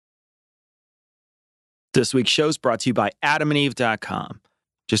This week's show is brought to you by adamandeve.com.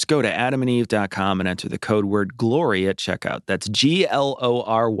 Just go to adamandeve.com and enter the code word GLORY at checkout. That's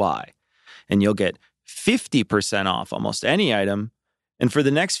GLORY. And you'll get 50% off almost any item. And for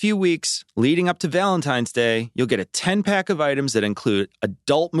the next few weeks, leading up to Valentine's Day, you'll get a 10-pack of items that include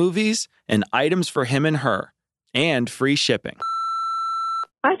adult movies and items for him and her, and free shipping.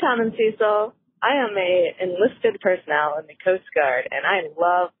 Hi, Tom and Cecil. I am a enlisted personnel in the Coast Guard, and I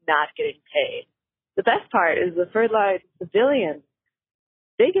love not getting paid. The best part is the furloughed civilians.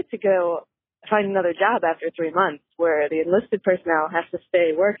 They get to go find another job after 3 months, where the enlisted personnel has to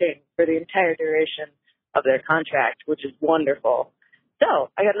stay working for the entire duration of their contract, which is wonderful.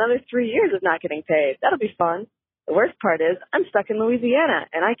 So I got another 3 years of not getting paid. That'll be fun. The worst part is I'm stuck in Louisiana,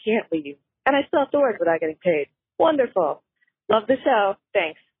 and I can't leave. And I still have to work without getting paid. Wonderful. Love the show.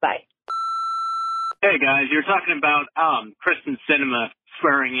 Thanks. Bye. Hey, guys. You're talking about Kristen Cinema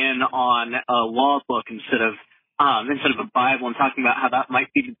swearing in on a law book instead of a Bible, and talking about how that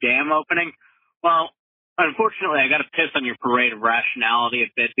might be the dam opening. Well, unfortunately, I got to piss on your parade of rationality a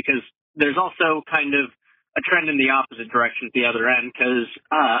bit, because there's also kind of a trend in the opposite direction at the other end, because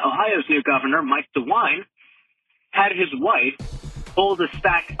Ohio's new governor, Mike DeWine, had his wife hold a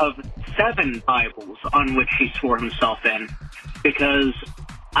stack of 7 Bibles on which he swore himself in, because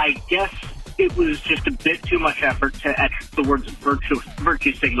I guess it was just a bit too much effort to etch the words of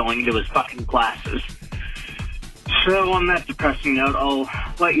virtue signaling into his fucking glasses. So on that depressing note, I'll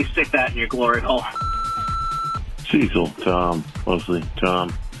let you stick that in your glory hole. Cecil, Tom, mostly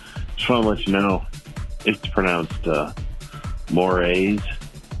Tom. Just want to let you know, it's pronounced mores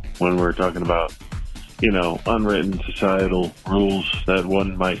when we're talking about, unwritten societal rules that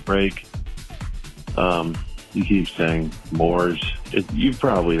one might break. You keep saying Moors. You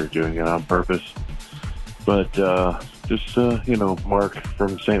probably are doing it on purpose. But just, Mark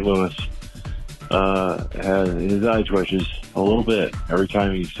from St. Louis has his eye twitches a little bit every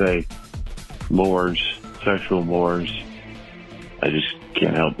time you say Moors, sexual Moors. I just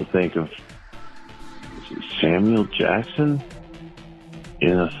can't help but think of Samuel Jackson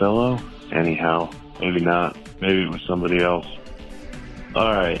in Othello. Anyhow, maybe not. Maybe it was somebody else.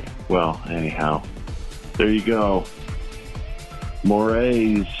 All right. Well, anyhow. There you go.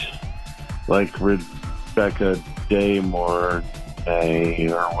 Mores, like Rebecca De Mornay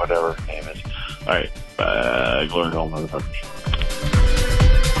or whatever her name is. All right, glory hole, motherfuckers.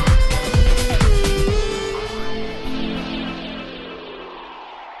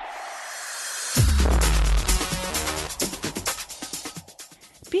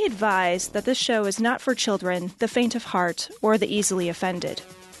 Be advised that this show is not for children, the faint of heart, or the easily offended.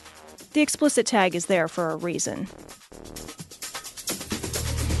 The explicit tag is there for a reason.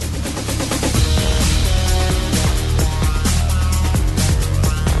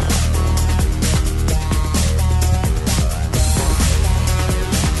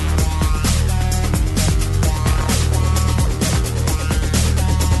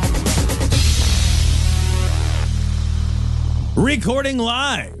 Recording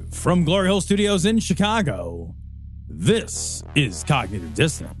live from Glory Hole Studios in Chicago, this is Cognitive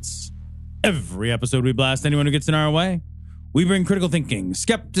Dissonance. Every episode we blast anyone who gets in our way. We bring critical thinking,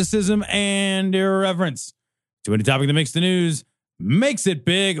 skepticism, and irreverence to any topic that makes the news, makes it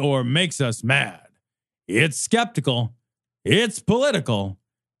big, or makes us mad. It's skeptical, it's political,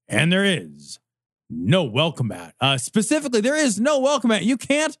 and there is no welcome mat. Specifically, there is no welcome mat. You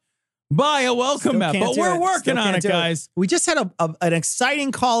can't buy a welcome mat, but we're working on it, guys. We just had an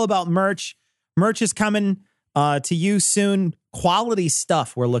exciting call about merch. Merch is coming to you soon. Quality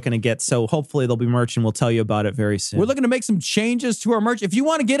stuff we're looking to get, so hopefully there'll be merch, and we'll tell you about it very soon. We're looking to make some changes to our merch. If you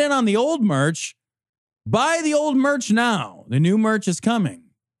want to get in on the old merch, buy the old merch now. The new merch is coming.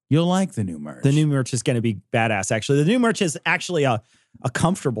 You'll like the new merch. The new merch is going to be badass, actually. The new merch is actually a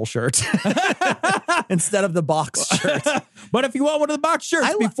comfortable shirt instead of the box shirt. But if you want one of the box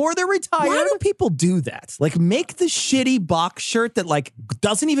shirts before they're retired. Why do people do that? Like, make the shitty box shirt that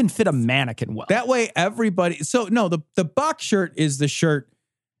doesn't even fit a mannequin well. That way everybody. So no, the box shirt is the shirt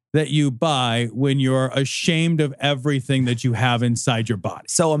that you buy when you're ashamed of everything that you have inside your body.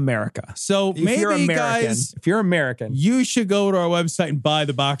 So America. So maybe if you're American, you should go to our website and buy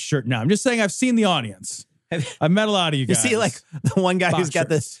the box shirt now. I'm just saying, I've seen the audience. I've met a lot of you guys. You see, like the one guy who's got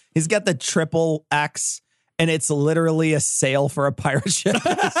he's got the triple X, and it's literally a sail for a pirate ship.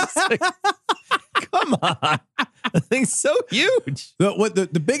 Like, come on, the thing's so huge.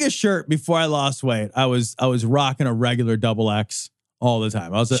 The biggest shirt before I lost weight, I was rocking a regular double X all the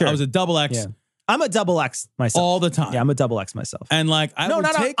time. I was a double X. Yeah. I'm a double X myself all the time. Yeah, I'm a double X myself. And like, I'm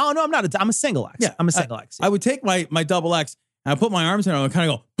not. I'm a single X. Yeah, I'm a single X. Yeah. I would take my double X and I put my arms in it and I would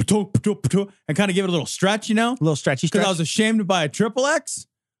kind of go and kind of give it a little stretch, A little stretchy stretch. Because I was ashamed to buy a triple X,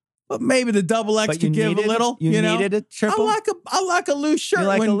 but maybe the double X could give a little. You know? needed a triple. I like a loose shirt. You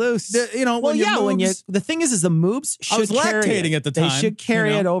like a loose. The thing is the moves should I was carry lactating it. at the time. They should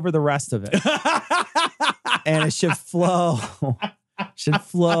carry it over the rest of it. And it should flow. Should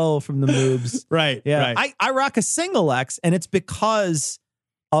flow from the moves. Right. Yeah. Right. I rock a single X, and it's because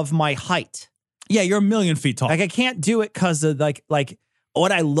of my height. Yeah, you're 1,000,000 feet tall. Like I can't do it because of like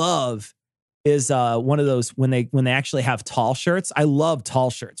what I love is one of those when they actually have tall shirts. I love tall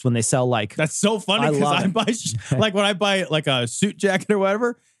shirts when they sell like. That's so funny because I buy like when I buy like a suit jacket or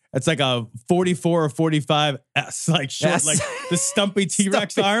whatever. It's like a 44 or 45 S, like short, S. like the stumpy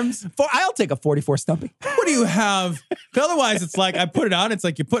T-Rex arms. I'll take a 44 stumpy. What do you have? Otherwise, it's like I put it on. It's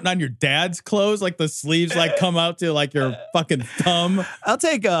like you're putting on your dad's clothes, like the sleeves like come out to like your fucking thumb. I'll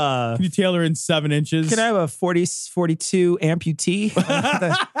take a. Can you tailor in 7 inches? Can I have a 42 amputee?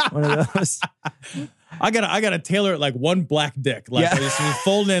 One of those. I gotta tailor it like one black dick. Like I just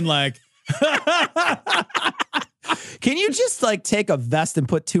fold in like. Can you just like take a vest and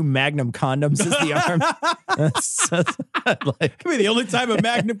put 2 Magnum condoms as the arm? Could be the only time a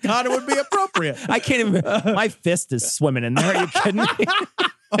Magnum condom would be appropriate. I can't even. My fist is swimming in there. Are you kidding me?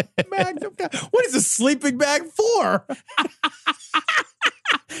 Magnum condom. What is a sleeping bag for?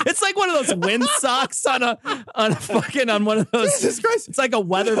 It's like one of those wind socks on one of those. Jesus Christ. It's like a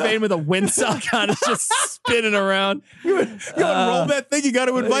weather vane with a windsock on. It's just spinning around. You unroll that thing. You got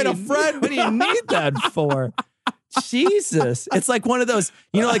to invite a friend. What do you need that for? Jesus. It's like one of those,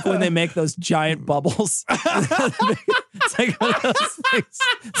 like when they make those giant bubbles. It's like one of those things.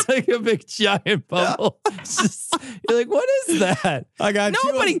 It's like a big giant bubble. It's just, you're like, what is that? I got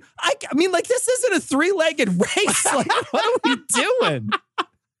nobody. I mean, like, this isn't a 3-legged race. Like, what are we doing?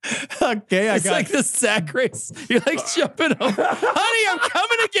 Okay, it's like the sack race. You're like jumping over. Honey, I'm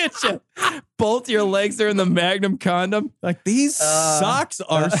coming to get you. Both your legs are in the Magnum condom. Like these socks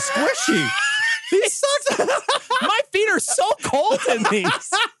are squishy. These socks. My feet are so cold in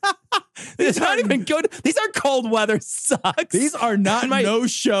these. It's not even good. These are cold weather socks. These are not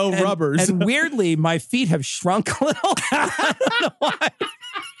no-show rubbers. And weirdly, my feet have shrunk a little. I don't know why.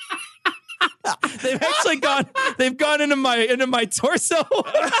 They've actually gone into my torso.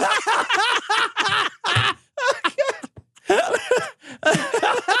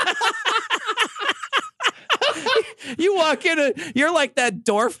 You walk in, you're like that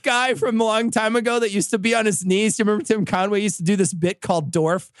Dorf guy from a long time ago that used to be on his knees. You remember Tim Conway used to do this bit called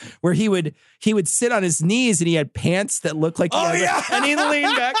Dorf, where he would sit on his knees and he had pants that looked like and he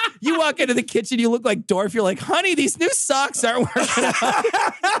leaned back. You walk into the kitchen, you look like Dorf. You're like, honey, these new socks aren't working out.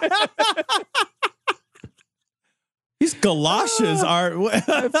 These galoshes are.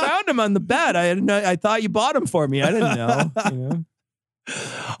 I found them on the bed. I thought you bought them for me. I didn't know.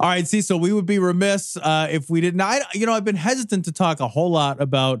 All right, see, so we would be remiss if we did not. I've been hesitant to talk a whole lot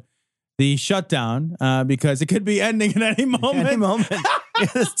about the shutdown because it could be ending at any moment. Any moment.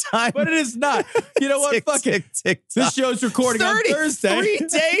 It's time. But it is not. You know what? Fuck it. This show's recording on Thursday. 3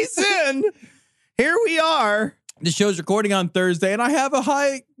 days in. Here we are. The show's recording on Thursday, and I have a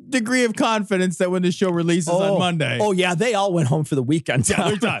high degree of confidence that when the show releases on Monday. Oh, yeah, they all went home for the weekend. Yeah,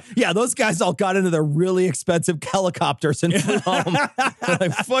 they're done. Yeah, those guys all got into their really expensive helicopters and flew home.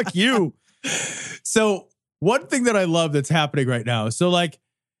 Like, fuck you. So one thing that I love that's happening right now. So like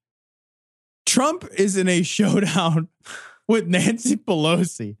Trump is in a showdown with Nancy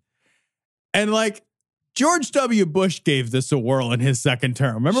Pelosi. And like George W. Bush gave this a whirl in his second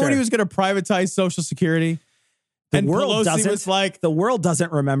term. Remember when he was going to privatize Social Security? The world doesn't. Was like, the world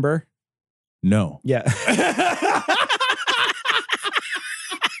doesn't remember. No. Yeah.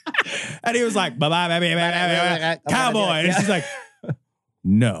 And he was like, bye-bye, baby, cowboy. And she's like,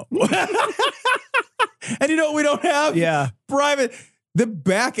 no. And you know what we don't have? Yeah. Private. The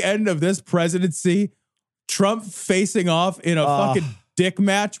back end of this presidency, Trump facing off in a fucking dick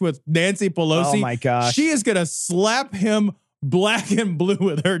match with Nancy Pelosi. Oh my gosh. She is going to slap him black and blue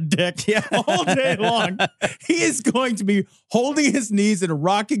with her dick all day long. He is going to be holding his knees and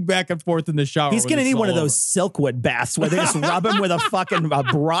rocking back and forth in the shower. He's going to need one of those Silkwood baths where they just rub him with a fucking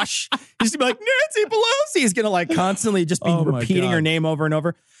brush. He's going to be like, Nancy Pelosi. He's going to like constantly just be repeating her name over and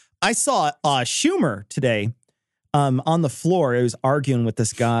over. I saw Schumer today on the floor. He was arguing with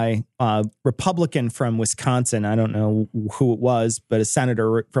this guy, Republican from Wisconsin. I don't know who it was, but a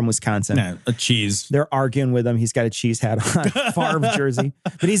senator from Wisconsin. Nah, a cheese. They're arguing with him. He's got a cheese hat on, Favre jersey.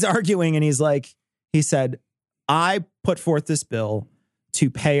 But he's arguing and he said, I put forth this bill to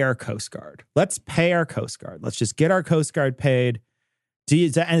pay our Coast Guard. Let's pay our Coast Guard. Let's just get our Coast Guard paid.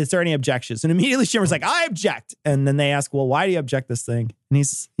 is there any objections? And immediately Schumer's like, I object. And then they ask, well, why do you object this thing? And he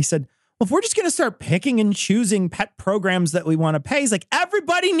said, well, if we're just going to start picking and choosing pet programs that we want to pay, he's like,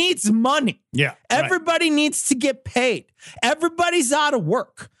 everybody needs money. Yeah. Everybody needs to get paid. Everybody's out of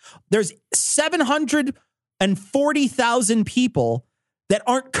work. There's 740,000 people that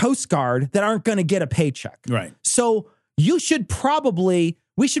aren't Coast Guard that aren't going to get a paycheck. Right. So we should probably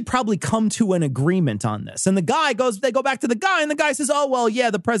come to an agreement on this. And they go back to the guy, and the guy says, oh, well, yeah,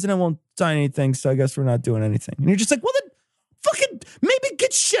 the president won't sign anything, so I guess we're not doing anything. And you're just like, well, then fucking maybe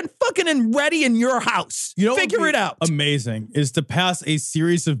get shit fucking and ready in your house. Figure it out. Amazing is to pass a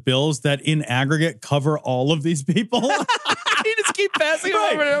series of bills that in aggregate cover all of these people. You just keep passing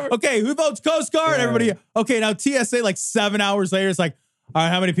over and over. Okay, who votes Coast Guard? Yeah. Everybody. Okay, now TSA, like 7 hours later, it's like, all right,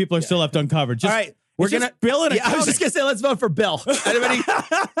 how many people are still left uncovered? Just, all right. We're going to bill it. Yeah, I was just going to say, let's vote for Bill. Anybody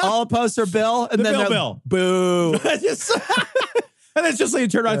all opposed for Bill? And then Bill. Boo. And it's just like you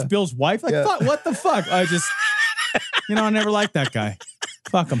turn around to Bill's wife. Like, fuck, what the fuck? I never liked that guy.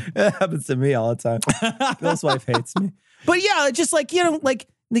 Fuck him. It happens to me all the time. Bill's wife hates me. But yeah, it's just like,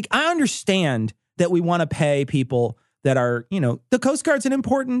 I understand that we want to pay people that are, the Coast Guard's an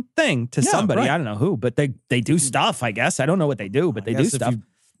important thing to somebody. Right. I don't know who, but they do stuff, I guess. I don't know what they do, but they do stuff.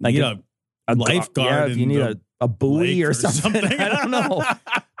 Like a lifeguard. Yeah, if you need a buoy or something. I don't know. But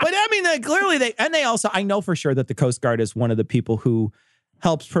I mean, clearly they also, I know for sure that the Coast Guard is one of the people who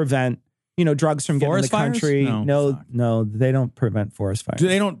helps prevent, drugs from getting in the country. No, they don't prevent forest fires.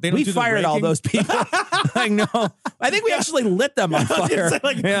 They don't we fired all those people. Like, no, I think we actually lit them on fire.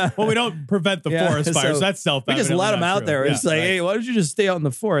 Well, we don't prevent the forest fires. So that's self-evident. We just let them out there. It's like, hey, why don't you just stay out in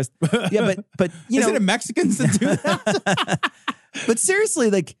the forest? Yeah, but isn't it Mexicans that do that? But seriously,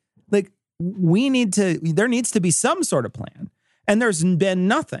 like there needs to be some sort of plan, and there's been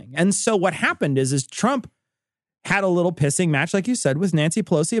nothing. And so what happened is Trump had a little pissing match, like you said, with Nancy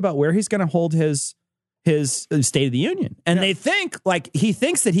Pelosi about where he's going to hold his State of the Union. And he thinks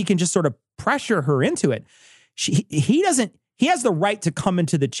that he can just sort of pressure her into it. He has the right to come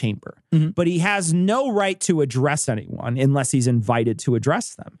into the chamber, but he has no right to address anyone unless he's invited to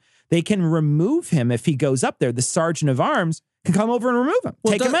address them. They can remove him if he goes up there. The sergeant of arms can come over and remove him,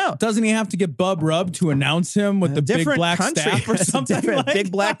 take him out. Doesn't he have to get Bub Rubb to announce him with the big black staff or something?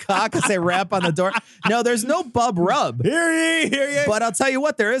 Big black cock as they rap on the door. No, there's no Bub Rubb. Hear ye. But I'll tell you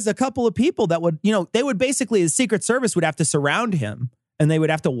what, there is a couple of people that would, they would basically, the Secret Service would have to surround him, and they would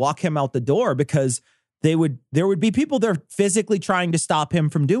have to walk him out the door because there would be people there physically trying to stop him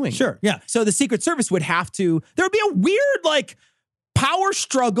from doing it. Yeah. So the Secret Service would have to, there would be a weird power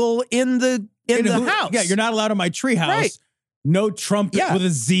struggle in the house. Yeah, you're not allowed in my treehouse. Right. No trumpet with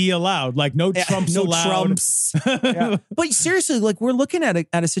a Z allowed. Like no Trumps allowed. Trumps. But seriously, we're looking at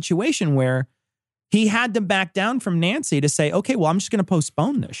a situation where he had to back down from Nancy to say, okay, well, I'm just going to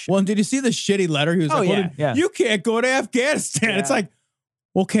postpone this shit. Well, and did you see the shitty letter? He was you can't go to Afghanistan. Yeah. It's like,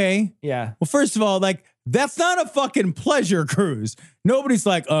 okay. Yeah. Well, first of all, that's not a fucking pleasure cruise. Nobody's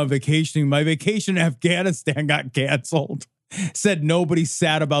like, vacationing. My vacation in Afghanistan got canceled. Said nobody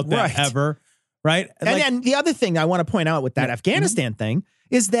sad about that ever. Right. And then the other thing I want to point out with that Afghanistan thing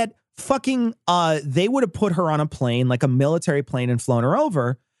is that fucking they would have put her on a plane, like a military plane, and flown her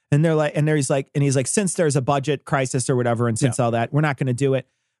over. And he's like, since there's a budget crisis or whatever, and since all that, we're not going to do it.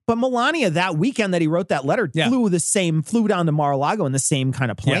 But Melania, that weekend that he wrote that letter, flew down to Mar-a-Lago in the same kind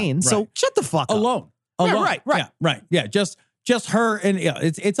of plane. Right. So shut the fuck up. Alone. Yeah, right. Yeah. Just her and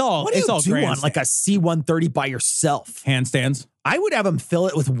it's all. What do you do on like a C-130 by yourself? Handstands. I would have him fill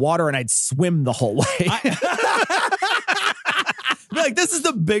it with water and I'd swim the whole way. This is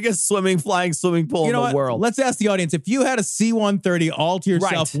the biggest flying swimming pool in the world. Let's ask the audience. If you had a C-130 all to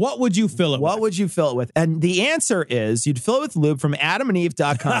yourself, what would you fill it with? What would you fill it with? And the answer is you'd fill it with lube from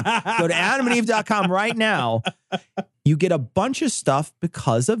adamandeve.com. Go to adamandeve.com right now. You get a bunch of stuff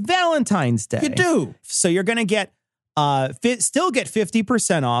because of Valentine's Day. You do. So you're going to get still get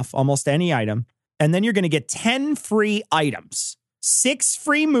 50% off almost any item. And then you're going to get 10 free items, 6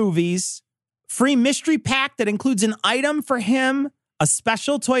 free movies, free mystery pack that includes an item for him, a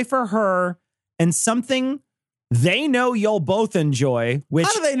special toy for her, and something they know you'll both enjoy. Which,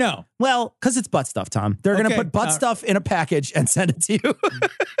 how do they know? Well, because it's butt stuff, Tom. They're going to put butt stuff in a package and send it to you.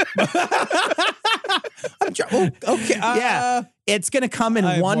 Yeah. It's going to come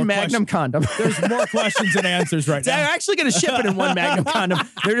in one Magnum condom. There's more questions than answers right now. They're actually going to ship it in one Magnum condom.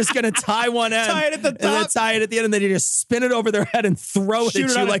 They're just going to tie one end. Tie it at the top. And then tie it at the end, and then you just spin it over their head and throw it at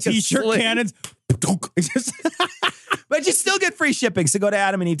you like t-shirt a sling. cannons. But you still get free shipping. So go to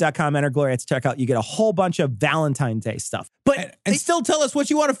adamandeve.com, enter Gloria at checkout. You get a whole bunch of Valentine's Day stuff. But and still tell us what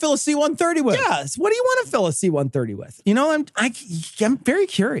you want to fill a C-130 with. Yes. What do you want to fill a C-130 with? You know, I'm very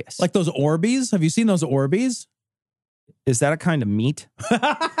curious. Like those Orbeez. Have you seen those Orbeez? Is that a kind of meat?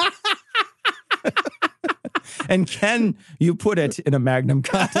 And can you put it in a Magnum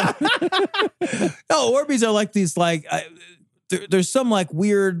condom? No, Orbeez are like these, like, there's some like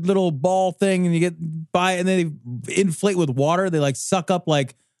weird little ball thing, and you get by, and then they inflate with water. They like suck up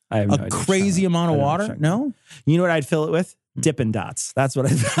like a crazy amount of water. No, you know what I'd fill it with? Dippin' Dots. That's what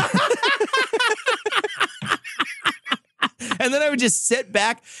I'd. And then I would just sit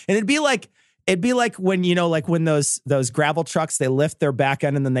back, and it'd be like when, you know, like when those gravel trucks, they lift their back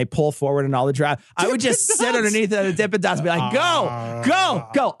end and then they pull forward and all the drive. I would just sit underneath the Dippin' Dots and be like,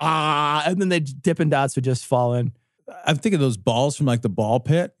 go, and then the Dippin' Dots would just fall in. I'm thinking of those balls from like the ball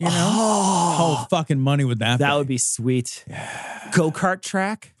pit, you know? How fucking money would that be? That would be sweet. Yeah. Go-kart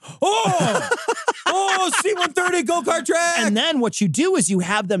track. C-130 go-kart track. And then what you do is you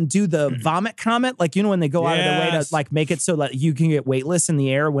have them do the vomit comment. Like, you know, when they go out of their way to like make it so that you can get weightless in the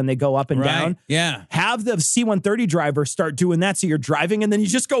air when they go up and down. Yeah. Have the C-130 driver start doing that. So you're driving and then you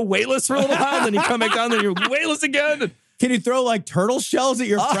just go weightless for a little while. And then you come back down and you're weightless again. Can you throw like turtle shells at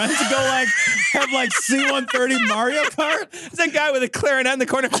your friends and go like, have like C-130 Mario Kart? There's that guy with a clarinet in the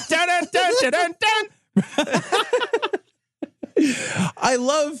corner. Dun, dun, dun, dun, dun. I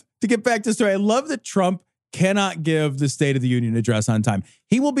love, to get back to the story, I love that Trump cannot give the State of the Union address on time.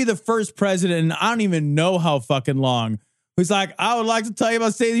 He will be the first president, and I don't even know how fucking long, who's like, I would like to tell you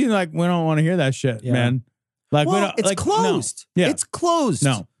about State of the Union. Like, we don't want to hear that shit, man. Like, well, we don't, it's like, closed. No. Yeah. It's closed.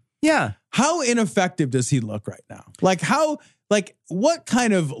 No. Yeah. How ineffective does he look right now? Like, what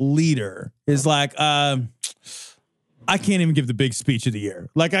kind of leader is like, I can't even give the big speech of the year.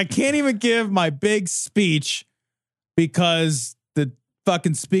 Like, I can't even give my big speech because the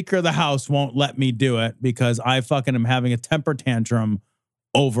fucking Speaker of the House won't let me do it because I fucking am having a temper tantrum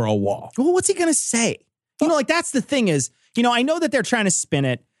over a wall. Well, what's he going to say? You know, like, that's the thing is, you know, I know that they're trying to spin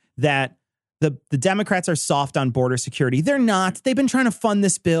it that the Democrats are soft on border security. They're not. They've been trying to fund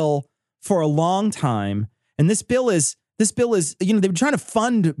this bill for a long time. And this bill is, you know, they've been trying to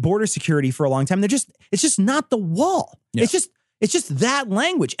fund border security for a long time. It's just not the wall. Yeah. It's just that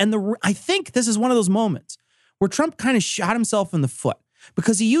language. And I think this is one of those moments where Trump kind of shot himself in the foot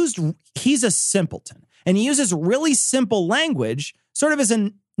because he's a simpleton and he uses really simple language sort of as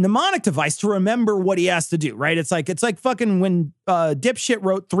a mnemonic device to remember what he has to do, right? It's like fucking when dipshit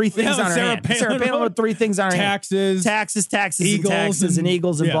wrote 3 things on her hand. Sarah Palin wrote 3 things on her hand. Taxes, eagles, and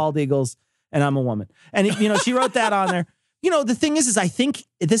eagles and bald eagles, and I'm a woman. And, you know, she wrote that on there. You know, the thing is I think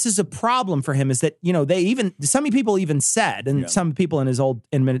this is a problem for him is that, you know, some people even said, and some people in his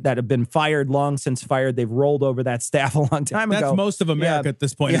that have been fired, long since fired, they've rolled over that staff a long time ago. That's most of America at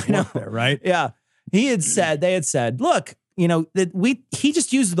this point. There, right? Yeah. They had said, look, you know, he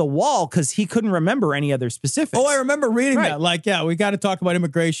just used the wall because he couldn't remember any other specifics. Oh, I remember reading that. Like, yeah, we got to talk about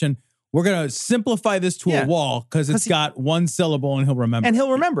immigration. We're going to simplify this to a wall because it's got one syllable and he'll remember. And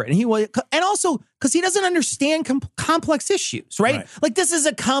he'll remember it. And he will. And also because he doesn't understand complex issues, right? Like, this is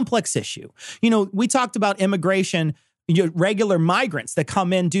a complex issue. You know, we talked about immigration, you know, regular migrants that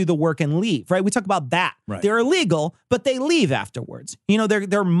come in, do the work and leave, right? We talk about that. Right. They're illegal, but they leave afterwards. You know,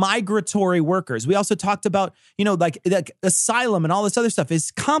 they're migratory workers. We also talked about, you know, like asylum and all this other stuff is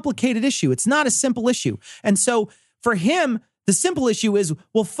a complicated issue. It's not a simple issue. And so for him, the simple issue is,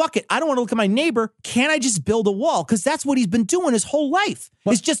 well, fuck it. I don't want to look at my neighbor. Can't I just build a wall? Because that's what he's been doing his whole life.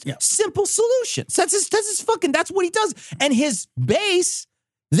 It's just simple solutions. That's what he does. And his base,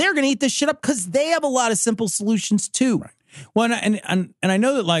 they're going to eat this shit up because they have a lot of simple solutions too. Right. Well, and I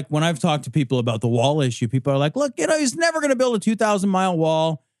know that, like, when I've talked to people about the wall issue, people are like, look, you know, he's never going to build a 2,000-mile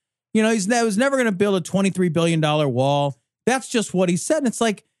wall. You know, he was never going to build a $23 billion wall. That's just what he said. And it's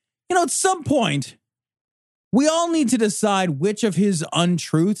like, you know, at some point, we all need to decide which of his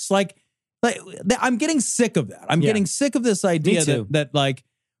untruths, like I'm getting sick of that. I'm getting sick of this idea that like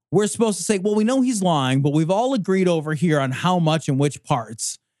we're supposed to say, well, we know he's lying, but we've all agreed over here on how much and which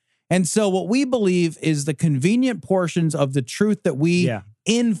parts. And so what we believe is the convenient portions of the truth that we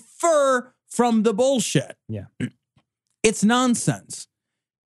infer from the bullshit. Yeah. It's nonsense.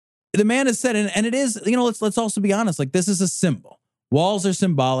 The man has said, and it is, you know, let's also be honest, like, this is a symbol. Walls are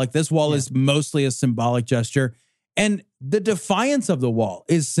symbolic. This wall is mostly a symbolic gesture. And the defiance of the wall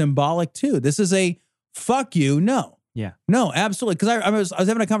is symbolic too. This is a fuck you. No. Yeah. No, absolutely. Because I was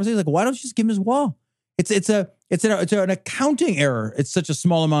having a conversation like, why don't you just give him his wall? It's an accounting error. It's such a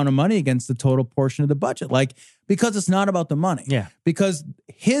small amount of money against the total portion of the budget. Like, because it's not about the money. Yeah. Because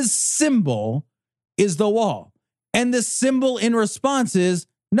his symbol is the wall. And the symbol in response is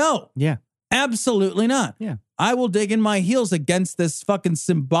no. Yeah. Absolutely not. Yeah. I will dig in my heels against this fucking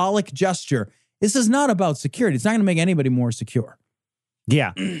symbolic gesture. This is not about security. It's not going to make anybody more secure.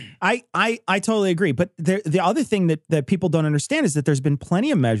 Yeah, I totally agree. But the other thing that people don't understand is that there's been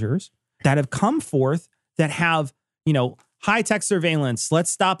plenty of measures that have come forth that have, high-tech surveillance.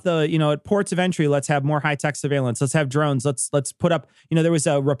 Let's stop at ports of entry. Let's have more high-tech surveillance. Let's have drones. Let's put up, there was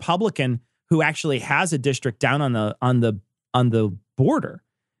a Republican who actually has a district down on the border.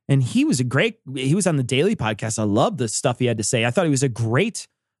 And he was on the Daily podcast. I love the stuff he had to say. I thought he was a great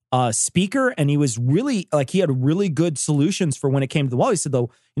speaker, and he was really he had really good solutions for when it came to the wall. He said, though,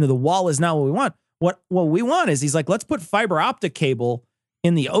 the wall is not what we want. What we want is, he's like, let's put fiber optic cable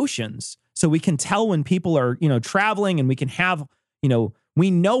in the oceans so we can tell when people are, traveling, and we can have,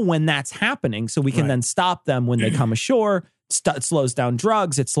 we know when that's happening, so we can then stop them when they come ashore. It slows down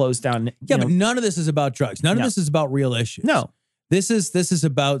drugs. It slows down. But none of this is about drugs. None of this is about real issues. No, this is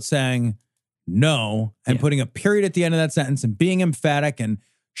about saying no and putting a period at the end of that sentence and being emphatic and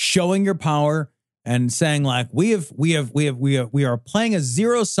showing your power and saying, like, we are playing a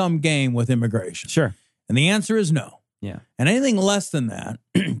zero-sum game with immigration. Sure. And the answer is no. Yeah. And anything less than that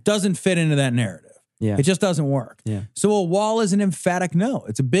doesn't fit into that narrative. Yeah. It just doesn't work. Yeah. So a wall is an emphatic no.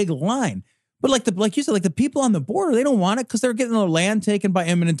 It's a big line. But like you said, the people on the border, they don't want it because they're getting their land taken by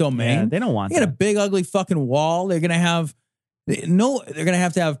eminent domain. Yeah, they don't want that. They got a big, ugly fucking wall. They're going to have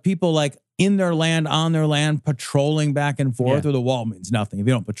people in their land, on their land, patrolling back and forth, or the wall means nothing. If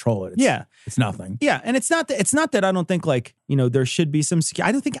you don't patrol it, it's nothing. Yeah. And it's not that I don't think there should be some security.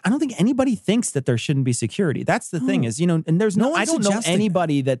 I don't think anybody thinks that there shouldn't be security. That's the thing is, and there's I don't know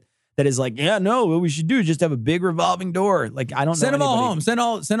anybody that is like, what we should do is just have a big revolving door. Like, I don't send know them all home. Send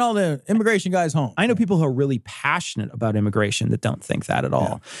all the immigration guys home. I know people who are really passionate about immigration that don't think that at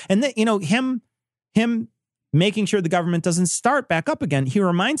all. And that, him making sure the government doesn't start back up again. He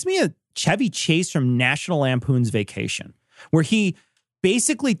reminds me of Chevy Chase from National Lampoon's Vacation, where he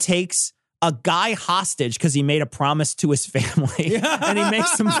basically takes a guy hostage because he made a promise to his family, and he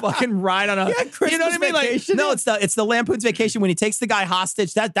makes him fucking ride on a, Christmas you know what I mean? Vacation. No, it's the Lampoon's Vacation when he takes the guy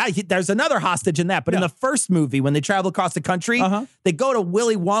hostage. There's another hostage in that, but in the first movie when they travel across the country, they go to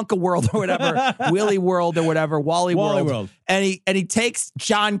Willy Wonka World or whatever, Willy World or whatever, Wally World, and he takes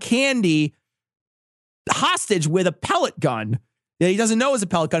John Candy hostage with a pellet gun. that he doesn't know is a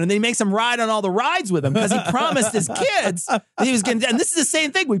pellet gun, and then he makes him ride on all the rides with him because he promised his kids that he was going to. And this is the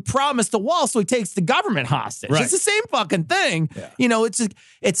same thing. We promised the wall, so he takes the government hostage. Right. It's the same fucking thing. Yeah. You know,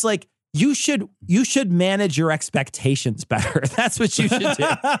 it's like you should manage your expectations better. That's what you should do.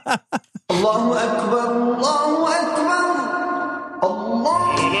 Allahu Akbar, Allahu Akbar,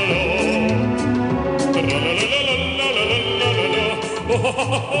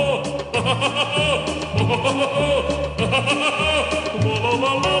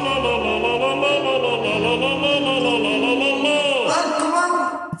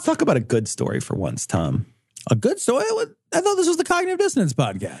 Let's talk about a good story for once, Tom. A good story? I thought this was the Cognitive Dissonance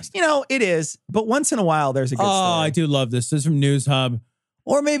podcast. You know, it is, but once in a while there's a good story. Oh, I do love this. This is from News Hub.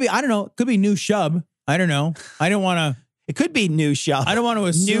 Or maybe, I don't know, it could be New Shub. I don't know. I don't want to. It could be New Shub. I don't want to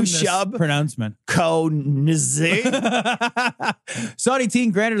assume New this Shub pronouncement. Saudi teen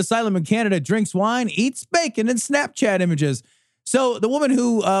granted asylum in Canada drinks wine, eats bacon, and Snapchat images. So the woman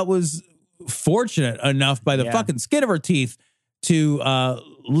who was fortunate enough by the fucking skin of her teeth to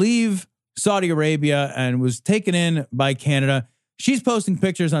leave Saudi Arabia and was taken in by Canada, she's posting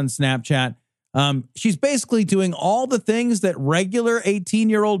pictures on Snapchat. She's basically doing all the things that regular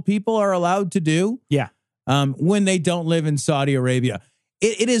 18-year-old people are allowed to do. Yeah. When they don't live in Saudi Arabia.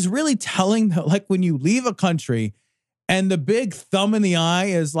 It is really telling that, like, when you leave a country and the big thumb in the eye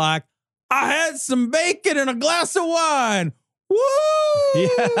is like, I had some bacon and a glass of wine. Woo! Yeah.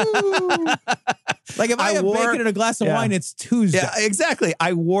 Like, if I have bacon and a glass of wine, it's Tuesday. Yeah, exactly.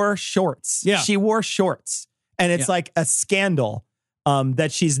 I wore shorts. Yeah. She wore shorts. And it's like a scandal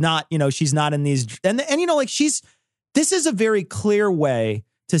that she's not in these. And you know, like, this is a very clear way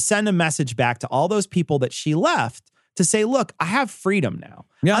to send a message back to all those people that she left to say, look, I have freedom now.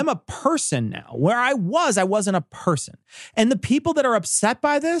 Yeah. I'm a person now. Where I wasn't a person. And the people that are upset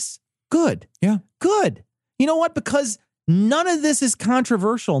by this, good. Yeah. Good. You know what? Because none of this is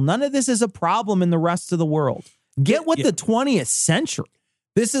controversial. None of this is a problem in the rest of the world. Get with the 20th century.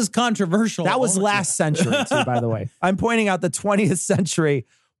 This is controversial. That was last century, too, by the way. I'm pointing out the 20th century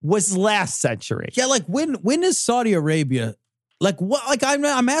was last century. Yeah, like when is Saudi Arabia... Like what? Like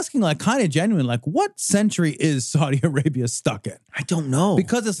I'm asking, like, kind of genuine. Like, what century is Saudi Arabia stuck in? I don't know,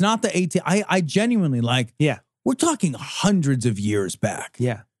 because it's not the 18. I genuinely, like. Yeah, we're talking hundreds of years back.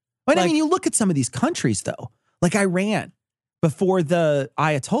 Yeah, But I mean, you look at some of these countries, though, like Iran before the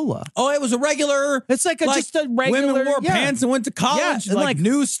Ayatollah. Oh, it was a regular. It's like just a regular. Women wore pants and went to college and like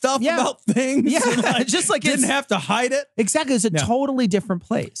knew stuff about things. Yeah, and just like didn't have to hide it. Exactly. It's a totally different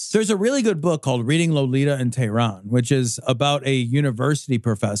place. There's a really good book called Reading Lolita in Tehran, which is about a university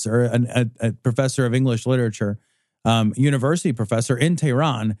professor, a professor of English literature, university professor in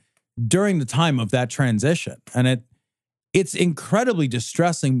Tehran during the time of that transition. And it's incredibly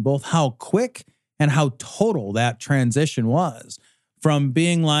distressing, both how quick and how total that transition was from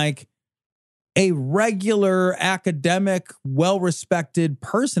being like a regular academic, well-respected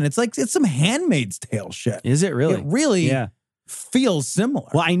person. It's like, it's some Handmaid's Tale shit. Is it really? It really feels similar.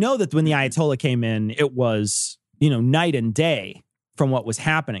 Well, I know that when the Ayatollah came in, it was, night and day from what was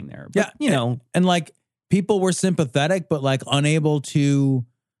happening there. But, and like people were sympathetic, but like unable to,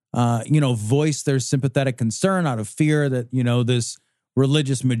 voice their sympathetic concern out of fear that, this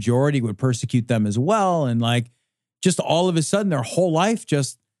religious majority would persecute them as well. And like, just all of a sudden, their whole life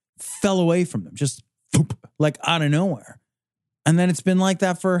just fell away from them, just like out of nowhere. And then it's been like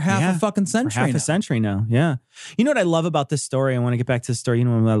that for half a fucking century. A century now. Yeah. You know what I love about this story? I want to get back to the story. You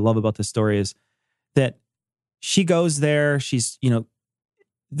know what I love about this story is that she goes there. She's,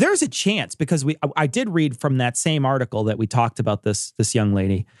 there's a chance because I did read from that same article that we talked about this young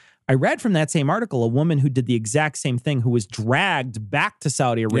lady. I read from that same article a woman who did the exact same thing, who was dragged back to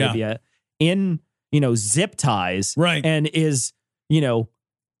Saudi Arabia in, zip ties, right, and is,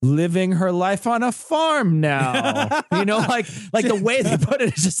 living her life on a farm now. like the way they put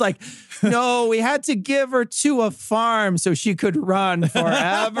it is just like, no, we had to give her to a farm so she could run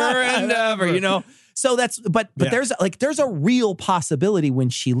forever and ever, So that's but there's a real possibility when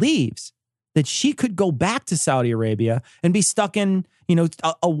she leaves that she could go back to Saudi Arabia and be stuck in,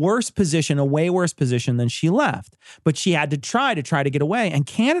 a worse position, a way worse position than she left. But she had to try to get away. And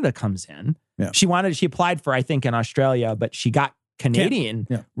Canada comes in. Yeah. She applied for, I think, in Australia, but she got Canadian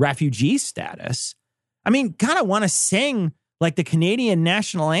refugee status. I mean, God, I want to sing like the Canadian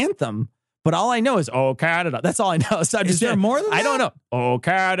national anthem, but all I know is, oh, Canada. That's all I know. So is there more than that? I don't know. Oh,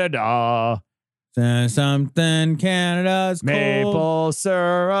 Canada. Something Canada's maple cold.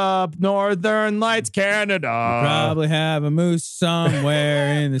 Syrup, Northern Lights, Canada. You probably have a moose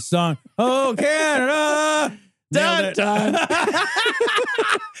somewhere in the song. Oh, Canada. Dun, dun.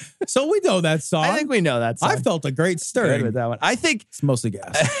 So we know that song. I think we know that song. I felt a great stirring with that one. I think it's mostly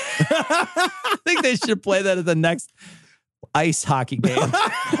gas. I think they should play that at the next ice hockey game.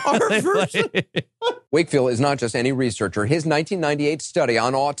 Our version. Wakefield is not just any researcher. His 1998 study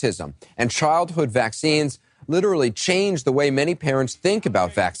on autism and childhood vaccines literally changed the way many parents think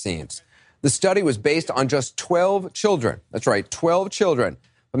about vaccines. The study was based on just 12 children. That's right, 12 children.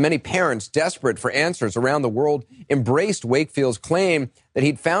 But many parents, desperate for answers around the world, embraced Wakefield's claim that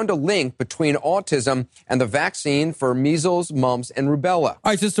he'd found a link between autism and the vaccine for measles, mumps, and rubella. All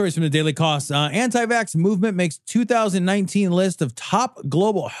right, so this story's from the Daily Cost. Anti-vax movement makes 2019 list of top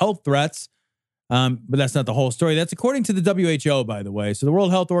global health threats. But that's not the whole story. That's according to the WHO, by the way. So the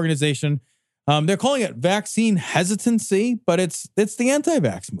World Health Organization, they're calling it vaccine hesitancy, but it's the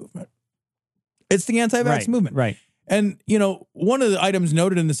anti-vax movement. It's the anti-vax movement. Right. And, one of the items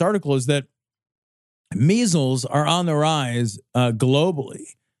noted in this article is that measles are on the rise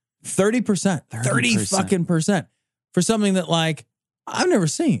globally. 30%. 30 fucking percent. For something that, like, I've never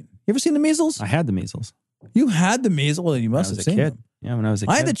seen. You ever seen the measles? I had the measles. You had the measles? Well, you must have seen them. Yeah, when I was a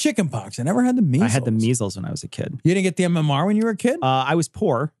kid. I had the chicken pox. I never had the measles. I had the measles when I was a kid. You didn't get the MMR when you were a kid? I was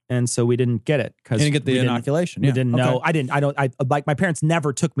poor, and so we didn't get it. You didn't get the inoculation. We didn't know. Like, my parents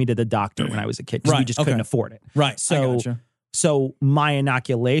never took me to the doctor when I was a kid because we just couldn't afford it. Right. So my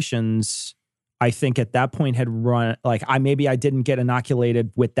inoculations, I think at that point had run, like I didn't get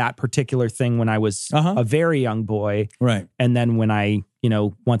inoculated with that particular thing when I was a very young boy. Right. And then when I,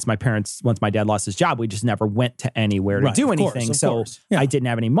 once my dad lost his job, we just never went to anywhere to do anything. So I didn't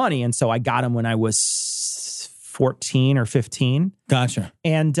have any money. And so I got him when I was 14 or 15. Gotcha.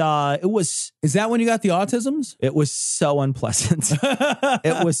 And it was... Is that when you got the autisms? It was so unpleasant.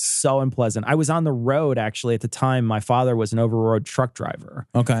 It was so unpleasant. I was on the road, actually, at the time. My father was an over-road truck driver.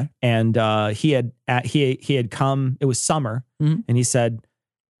 Okay. And he had come, it was summer, and he said,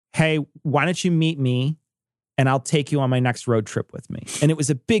 hey, why don't you meet me and I'll take you on my next road trip with me. And it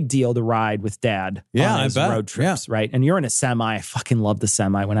was a big deal to ride with Dad on his road trips, right? And you're in a semi. I fucking loved the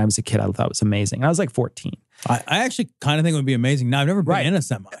semi. When I was a kid, I thought it was amazing. And I was like 14. I actually kind of think it would be amazing. Now, I've never been in a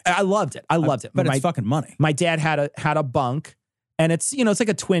semi. I loved it. But it's fucking money. My dad had a bunk, and it's it's like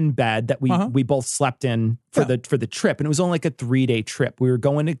a twin bed that we both slept in for the trip. And it was only like a 3-day trip. We were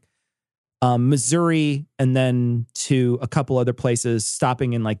going to Missouri, and then to a couple other places,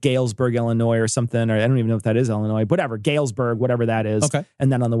 stopping in like Galesburg, Illinois or something, or I don't even know if that is Illinois, whatever, Galesburg, whatever that is. Okay.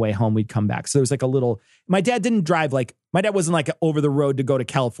 And then on the way home, we'd come back. So there was like a little, my dad didn't drive my dad wasn't like over the road to go to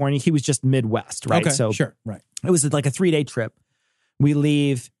California. He was just Midwest, right? Okay, So sure, right. It was like a 3-day trip. We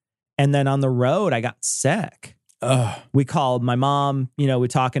leave, and then on the road, I got sick. We called my mom, we're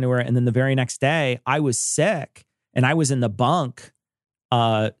talking to her. And then the very next day I was sick, and I was in the bunk,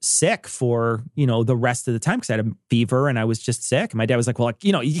 sick for, the rest of the time because I had a fever and I was just sick. And my dad was like, well,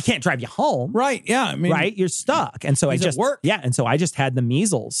 you can't drive you home. Right. Yeah. I mean, right. You're stuck. And so I just work. Yeah. And so I just had the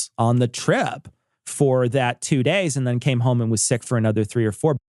measles on the trip for that 2 days, and then came home and was sick for another 3 or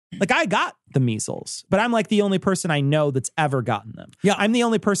 4. Like, I got the measles, but I'm like the only person I know that's ever gotten them. Yeah. I'm the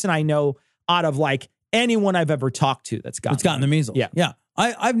only person I know out of like anyone I've ever talked to that's gotten the measles. Yeah. Yeah.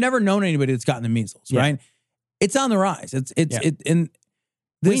 I've never known anybody that's gotten the measles, right? It's on the rise.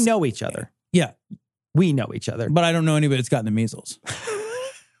 We know each other. Yeah. We know each other. But I don't know anybody that's gotten the measles.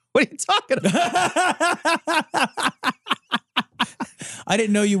 What are you talking about? I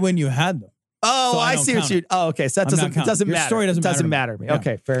didn't know you when you had them. Oh, so I see what you. Oh, okay. So that doesn't Your matter. story doesn't matter to me. Yeah.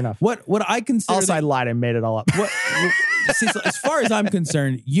 Okay, fair enough. What I consider also, I lied. I made it all up. See, so as far as I'm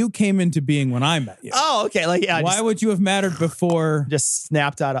concerned, you came into being when I met you. Oh, okay. Like, yeah. Why would you have mattered before? Just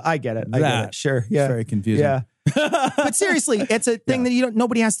snapped out of. I get it. I get it. Sure. Yeah. It's very confusing. Yeah. But seriously, it's a thing that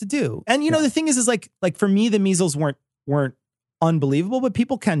nobody has to do. And the thing is like for me, the measles weren't unbelievable, but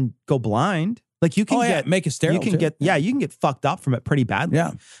people can go blind. Like you can make a sterile. You can get fucked up from it pretty badly.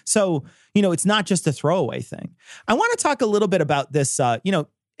 Yeah. So, it's not just a throwaway thing. I want to talk a little bit about this.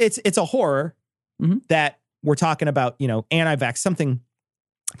 It's a horror that we're talking about, anti-vax, something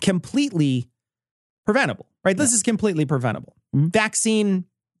completely preventable, right? This is completely preventable. Vaccine,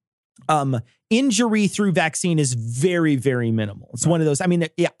 injury through vaccine is very, very minimal. It's one of those, I'm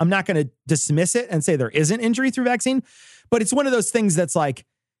not going to dismiss it and say there isn't injury through vaccine, but it's one of those things that's like,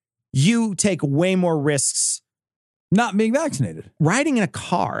 you take way more risks not being vaccinated. Riding in a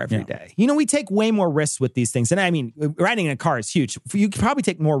car every day. We take way more risks with these things. And riding in a car is huge. You could probably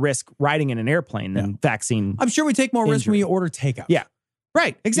take more risk riding in an airplane than vaccine. I'm sure we take more risk when you order takeout. Yeah.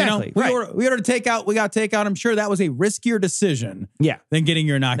 Right. Exactly. We ordered takeout. We got takeout. I'm sure that was a riskier decision than getting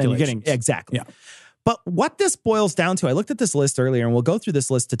your inoculation. Exactly. Yeah. But what this boils down to, I looked at this list earlier, and we'll go through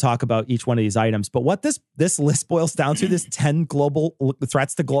this list to talk about each one of these items. But what this list boils down to, this 10 global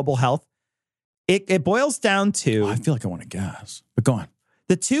threats to global health, it boils down to... I feel like I want to guess, but go on.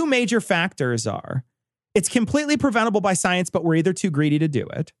 The two major factors are, it's completely preventable by science, but we're either too greedy to do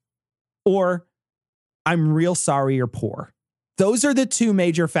it, or I'm real sorry you're poor. Those are the two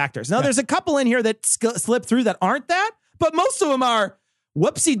major factors. Now, there's a couple in here that slip through that aren't that, but most of them are,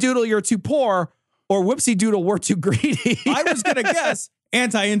 whoopsie doodle, you're too poor, or whoopsie doodle, we're too greedy. I was going to guess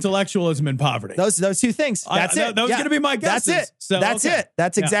anti-intellectualism and poverty. Those two things. That's it. That was going to be my guess. That's it. So, That's it.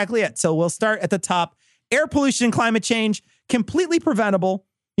 That's exactly it. So we'll start at the top. Air pollution and climate change, completely preventable.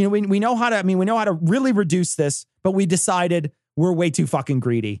 We know how to, we know how to really reduce this, but we decided we're way too fucking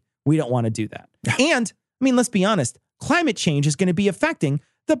greedy. We don't want to do that. And let's be honest, climate change is going to be affecting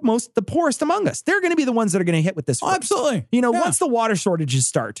the poorest among us. They're going to be the ones that are going to hit with this first. Absolutely. Once the water shortages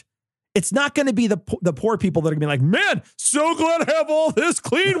start, it's not going to be the poor people that are going to be like, man, so glad I have all this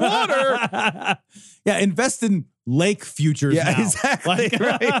clean water. Invest in lake futures now. Exactly.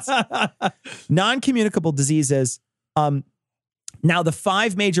 Right. Non-communicable diseases. Now, the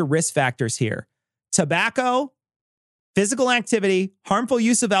 5 major risk factors here: tobacco, physical activity, harmful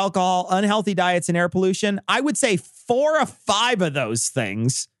use of alcohol, unhealthy diets, and air pollution. I would say 4 or 5 of those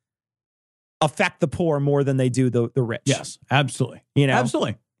things affect the poor more than they do the rich. Yes, absolutely.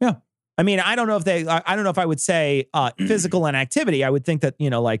 Absolutely. Yeah. I don't know if I would say physical inactivity. I would think that,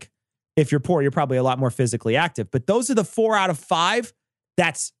 if you're poor, you're probably a lot more physically active. But those are the 4 out of 5.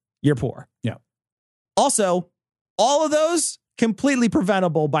 That's you're poor. Yeah. Also, all of those completely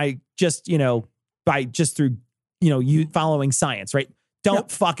preventable by just through, you following science, right?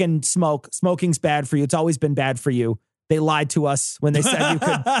 Don't fucking smoke. Smoking's bad for you. It's always been bad for you. They lied to us when they said you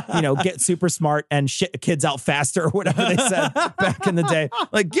could, get super smart and shit kids out faster or whatever they said back in the day.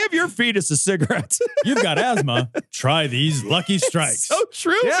 Like, give your fetus a cigarette. You've got asthma. Try these Lucky Strikes. It's so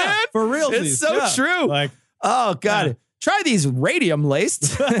true, man. For real. It's so true. Like, oh, God. Try these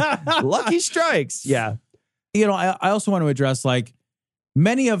radium-laced Lucky Strikes. Yeah. I also want to address,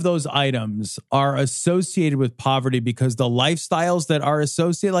 many of those items are associated with poverty because the lifestyles that are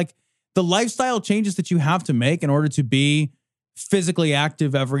associated, the lifestyle changes that you have to make in order to be physically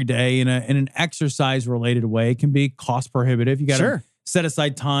active every day in an exercise related way can be cost prohibitive. You got to set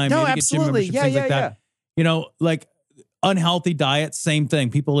aside time. No, maybe absolutely. Get gym membership, things like that. unhealthy diet, same thing.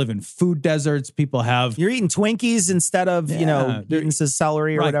 People live in food deserts. People have... You're eating Twinkies instead of, eating some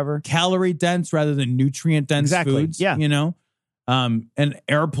celery or whatever. Calorie dense rather than nutrient dense foods. Yeah. And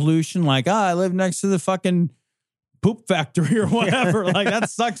air pollution, like, I live next to the fucking poop factory or whatever. Like, that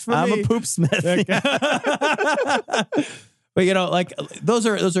sucks for me. I'm a poop smith. But, those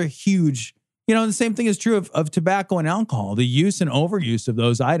are huge. The same thing is true of tobacco and alcohol. The use and overuse of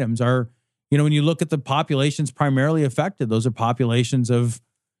those items are, when you look at the populations primarily affected, those are populations of,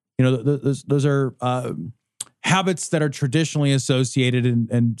 those are habits that are traditionally associated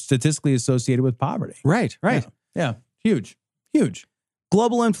and statistically associated with poverty. Right. Yeah. Huge.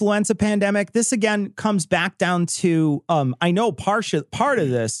 Global influenza pandemic. This again comes back down to, I know part of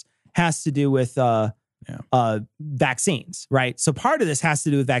this has to do with vaccines, right? So part of this has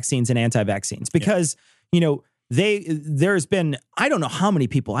to do with vaccines and anti-vaccines because, there's been, I don't know how many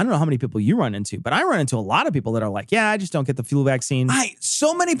people you run into, but I run into a lot of people that are like, I just don't get the flu vaccine.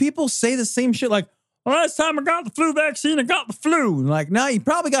 So many people say the same shit. Like, last time I got the flu vaccine, I got the flu. Like, now you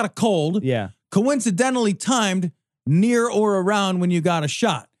probably got a cold. Yeah. Coincidentally timed near or around when you got a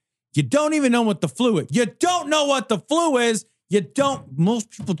shot. You don't even know what the flu is. You don't know what the flu is.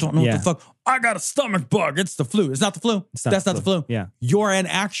 Most people don't know what the fuck. I got a stomach bug. It's the flu. It's not the flu. That's not the flu. Yeah. You're an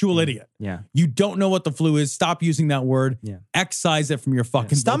actual idiot. Yeah. You don't know what the flu is. Stop using that word. Yeah. Excise it from your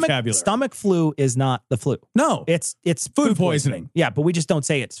fucking vocabulary. Stomach flu is not the flu. No. It's food poisoning. Yeah, but we just don't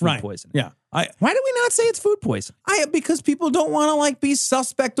say it's food poisoning. Yeah. Why do we not say it's food poisoning? Because people don't want to be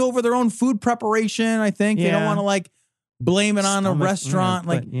suspect over their own food preparation, I think. They don't want to blame it on a restaurant.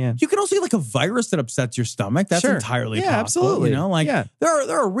 You can also get a virus that upsets your stomach. That's entirely possible. Absolutely.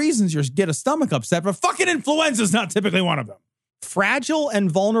 There are reasons you get a stomach upset, but fucking influenza is not typically one of them. Fragile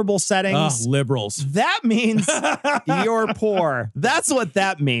and vulnerable settings. Liberals. That means you're poor. That's what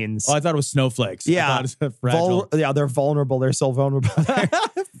that means. Oh, I thought it was snowflakes. Yeah. Fragile. They're vulnerable. They're so vulnerable.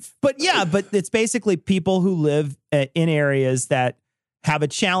 But it's basically people who live in areas that have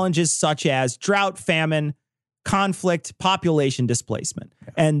challenges such as drought, famine, conflict, population displacement,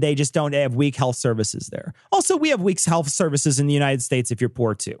 and they just don't have weak health services there. Also, we have weak health services in the United States if you're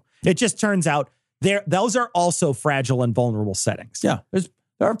poor too. It just turns out those are also fragile and vulnerable settings. Yeah, there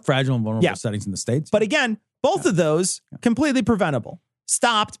are fragile and vulnerable settings in the States. But again, both of those completely preventable.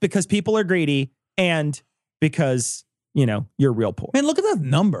 Stopped because people are greedy and because, you're real poor. Man, look at that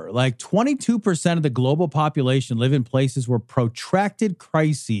number. 22% of the global population live in places where protracted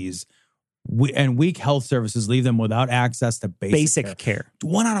crises and weak health services leave them without access to basic care.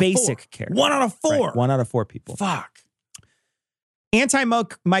 1 out of 4. Basic care. 1 out of 4. Right. 1 out of 4 people. Fuck.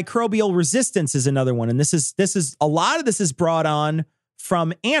 Antimicrobial resistance is another one. And this is a lot of this is brought on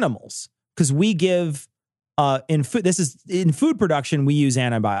from animals because we give in food production, we use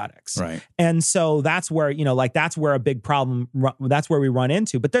antibiotics. Right. And so that's where, that's where a big problem, that's where we run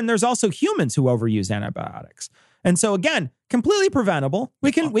into. But then there's also humans who overuse antibiotics. And so again, completely preventable.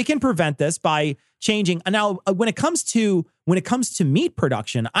 We can prevent this by changing. Now, when it comes to meat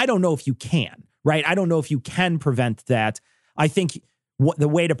production, I don't know if you can, right? I don't know if you can prevent that. I think the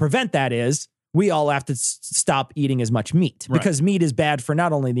way to prevent that is we all have to stop eating as much meat because meat is bad for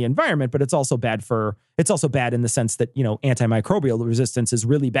not only the environment, but it's also bad in the sense that, antimicrobial resistance is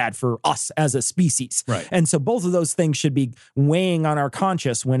really bad for us as a species. Right. And so both of those things should be weighing on our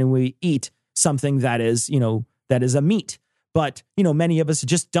conscience when we eat something that is a meat. But, many of us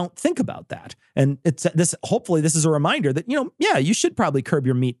just don't think about that. And hopefully this is a reminder that, you should probably curb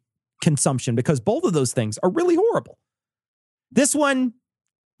your meat consumption because both of those things are really horrible. This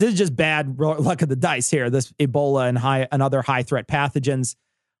is just bad luck of the dice here. This Ebola and other high threat pathogens.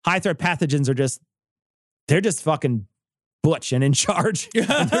 High threat pathogens they're just fucking butch and in charge. And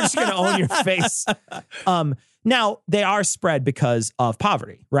they're just going to own your face. Now, they are spread because of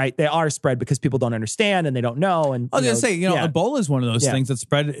poverty, right? They are spread because people don't understand and they don't know. And I was going to say, Ebola is one of those things that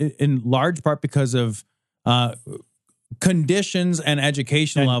spread in large part because of conditions and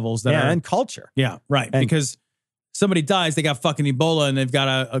education levels that are... and culture. Yeah, right. And because somebody dies, they got fucking Ebola and they've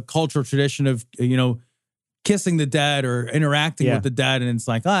got a cultural tradition of, kissing the dead or interacting with the dead. And it's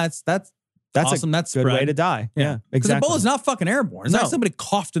like, that's awesome. That's a good way to die. Yeah, exactly. Because Ebola's not fucking airborne. It's not somebody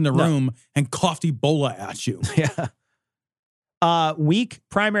coughed in the room and coughed Ebola at you. Yeah. Weak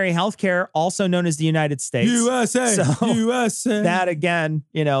primary health care, also known as the United States. USA. That again,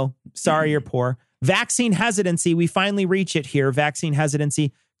 sorry you're poor. Vaccine hesitancy. We finally reach it here. Vaccine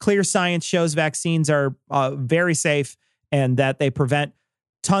hesitancy. Clear science shows vaccines are very safe and that they prevent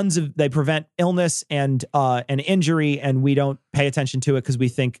illness and injury, and we don't pay attention to it because we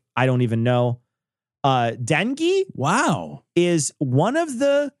think, I don't even know. Dengue. Wow. Is one of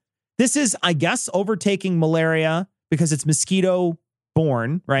this is, I guess, overtaking malaria because it's mosquito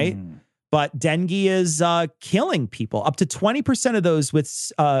borne, right? But dengue is killing people. Up to 20% of those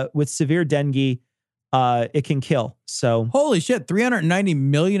with severe dengue, it can kill. So holy shit, 390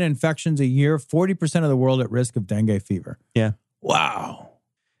 million infections a year, 40% of the world at risk of dengue fever. Yeah. Wow.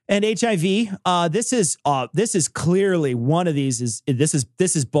 And HIV, this is clearly one of these. This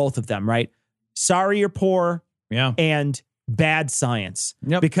is both of them, right? Sorry you're poor. Yeah. And bad science.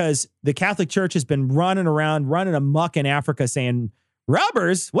 Yep. Because the Catholic Church has been running amok in Africa saying,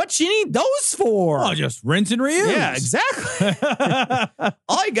 rubbers, what you need those for? Oh, just rinse and reuse. Yeah, exactly.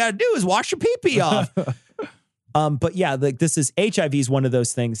 All you got to do is wash your pee-pee off. But yeah, like this is HIV is one of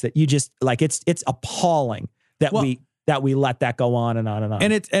those things that you just like. It's appalling that we let that go on and on and on.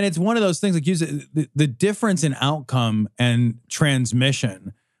 And it's one of those things like the difference in outcome and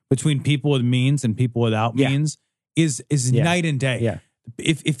transmission between people with means and people without means is night and day. Yeah.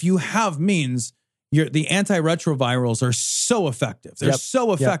 If you have means, the antiretrovirals are so effective. They're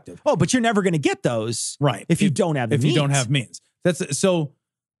so effective. Oh, but you're never going to get those, right? If you don't have means. You don't have means. That's so.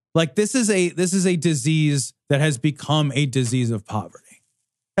 Like this is a disease that has become a disease of poverty.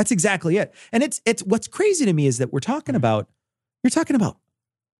 That's exactly it. And it's what's crazy to me is that you're talking about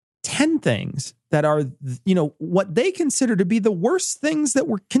 10 things that are, what they consider to be the worst things that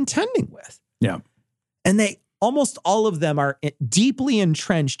we're contending with. Yeah. And almost all of them are deeply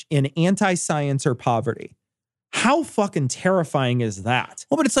entrenched in anti-science or poverty. How fucking terrifying is that?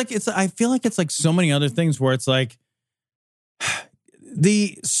 Well, but I feel like it's like so many other things where it's like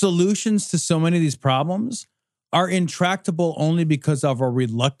the solutions to so many of these problems are intractable only because of our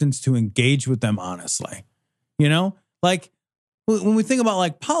reluctance to engage with them honestly. Like when we think about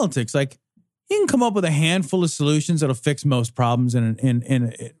like politics, like you can come up with a handful of solutions that'll fix most problems in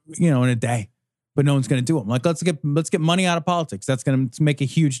a day. But no one's going to do them. Like let's get money out of politics. That's going to make a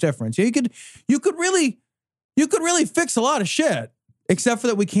huge difference. You could really fix a lot of shit, except for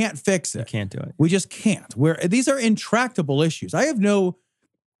that we can't fix it. We can't do it. We just can't. These are intractable issues. I have no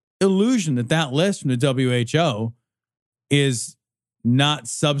illusion that list from the WHO is not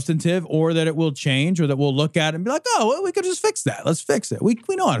substantive, or that it will change, or that we'll look at it and be like, oh, well, we could just fix that. Let's fix it. We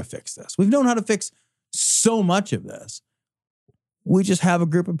know how to fix this. We've known how to fix so much of this. We just have a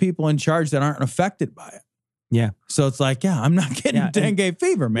group of people in charge that aren't affected by it. Yeah. So it's like, I'm not getting dengue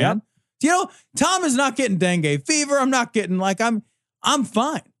fever, man. Yep. Tom is not getting dengue fever. I'm not getting I'm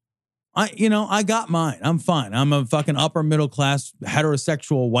fine. I got mine. I'm fine. I'm a fucking upper middle class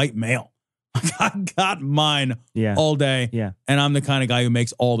heterosexual white male. I got mine all day. Yeah. And I'm the kind of guy who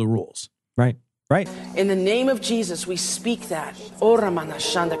makes all the rules. Right. Right. In the name of Jesus, we speak that. Ora mana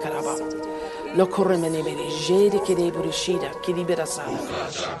shanda karaba. Lo koremene bere jede kede burishida kidibera sana.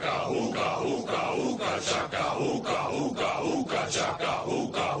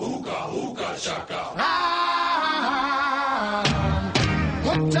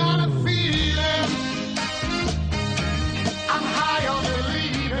 Hooked on a feeling. I'm high on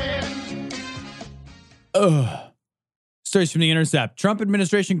believing. Stories from The Intercept. Trump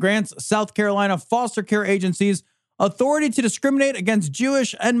administration grants South Carolina foster care agencies authority to discriminate against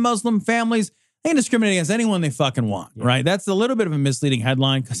Jewish and Muslim families. They can discriminate against anyone they fucking want, right? That's a little bit of a misleading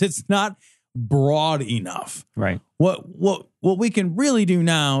headline because it's not broad enough. Right. What we can really do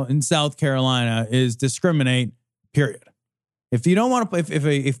now in South Carolina is discriminate, period. If you don't want to, if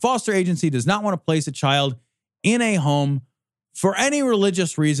a foster agency does not want to place a child in a home for any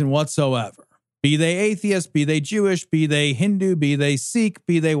religious reason whatsoever, be they atheist, be they Jewish, be they Hindu, be they Sikh,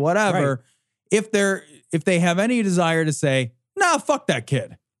 be they whatever, if they have any desire to say, nah, fuck that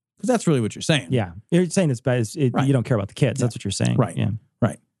kid. Because that's really what you're saying. Yeah. You're saying it's bad. You don't care about the kids. That's what you're saying. Right. Yeah.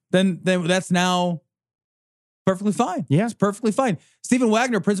 Right. Then that's now perfectly fine. Yeah. It's perfectly fine. Stephen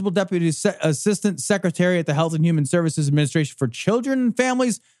Wagner, Principal Deputy Assistant Secretary at the Health and Human Services Administration for Children and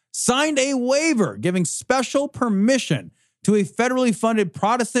Families, signed a waiver giving special permission to a federally funded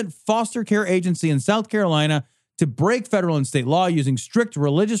Protestant foster care agency in South Carolina to break federal and state law using strict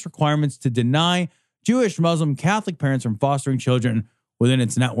religious requirements to deny Jewish, Muslim, Catholic parents from fostering children within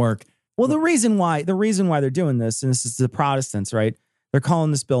its network. Well, the reason why they're doing this, and this is the Protestants, right? They're calling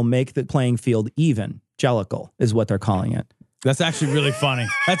this bill "Make the Playing Field Evangelical" is what they're calling it. That's actually really funny.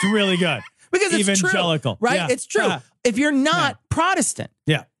 That's really good. Because it's evangelical, true, right? Yeah. It's true. If you're not Protestant,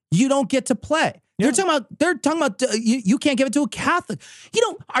 you don't get to play. They're talking about you can't give it to a Catholic.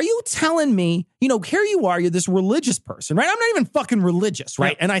 Are you telling me, here you are, you're this religious person, right? I'm not even fucking religious,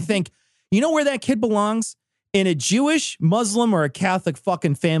 right? And I think, where that kid belongs? In a Jewish, Muslim, or a Catholic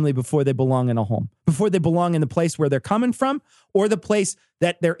fucking family before they belong in a home, before they belong in the place where they're coming from or the place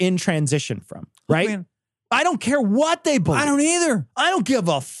that they're in transition from, right? Man, I don't care what they believe. I don't either. I don't give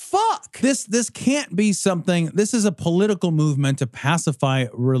a fuck. This can't be something. This is a political movement to pacify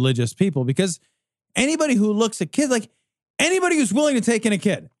religious people, because anybody who looks at kids, like anybody who's willing to take in a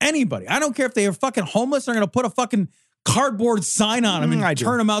kid, anybody, I don't care if they are fucking homeless, they're going to put a fucking cardboard sign on them and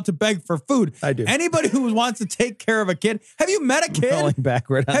turn them out to beg for food. I do. Anybody who wants to take care of a kid. Have you met a kid? Rolling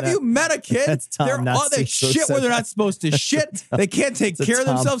backward on Have that. you met a kid? That's Tom, They're not all that Cecil shit said where they're that. not supposed to shit. They can't take It's a care of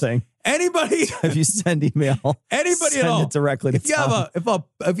Tom themselves. thing. Anybody. If you send email, Anybody send at all. it directly to if you Tom.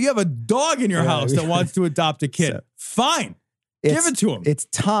 if you have a dog in your house that wants to adopt a kid, fine. Give it to him. It's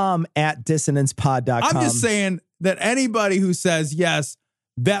Tom at dissonancepod.com. I'm just saying that anybody who says, yes,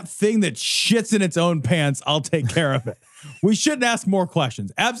 that thing that shits in its own pants, I'll take care of it. We shouldn't ask more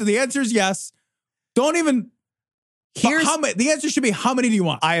questions. Absolutely. The answer is yes. Don't even. The answer should be, how many do you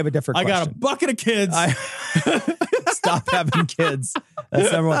want? I have a different question. I got a bucket of kids. Stop having kids.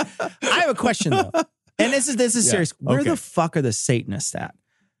 That's number one. I have a question, though. And this is serious. Where the fuck are the Satanists at?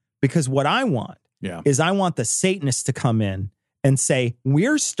 Because what I want is I want the Satanists to come in and say,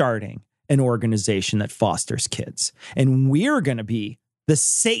 we're starting an organization that fosters kids. And we're going to be, the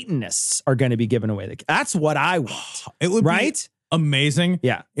Satanists are going to be giving away the kids. That's what I want. It would be amazing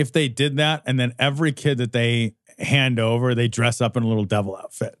Yeah. if they did that, and then every kid that they hand over, they dress up in a little devil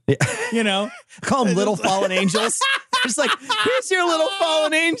outfit. Yeah. You know? Call them little fallen angels. Just like, here's your little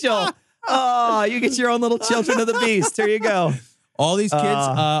fallen angel. Oh, you get your own little children of the beast. Here you go. All these kids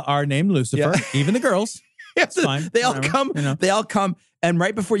are named Lucifer, even the girls. It's fine. They all come. You know. They all come. And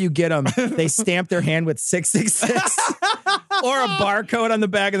right before you get them, they stamp their hand with 666 or a barcode on the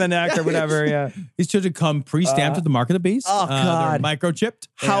back of the neck or whatever. Yeah. These children come pre-stamped with the mark of the beast. Oh, God. They're microchipped.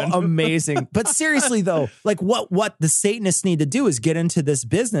 How amazing. But seriously, though, like what the Satanists need to do is get into this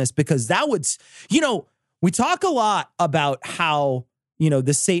business, because that would, we talk a lot about how,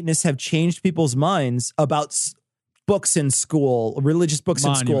 the Satanists have changed people's minds about books in school, religious books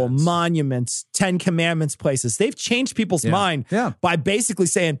in school, monuments, 10 Commandments places. They've changed people's mind by basically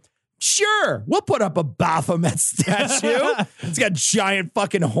saying, sure, we'll put up a Baphomet statue. It's got giant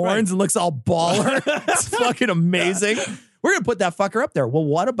fucking horns and looks all baller. It's fucking amazing. We're going to put that fucker up there. Well,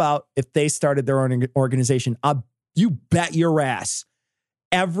 what about if they started their own organization? You bet your ass.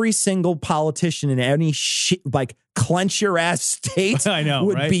 Every single politician in any clench your ass state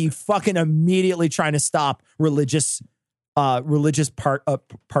would be fucking immediately trying to stop religious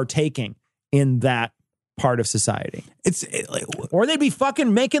partaking in that part of society. Or they'd be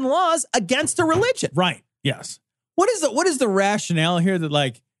fucking making laws against a religion. Right. Yes. What is the rationale here that,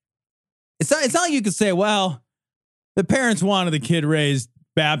 like, it's not like you could say, well, the parents wanted the kid raised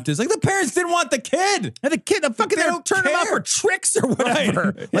Baptist. Like, the parents didn't want the kid. And the fucking they don't turn them out for tricks or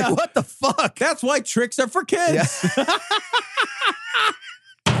whatever. Right. Like, what the fuck? That's why tricks are for kids. Yeah.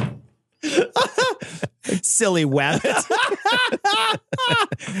 Silly wabbit.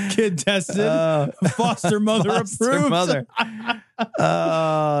 Kid tested. Foster mother approved. Mother.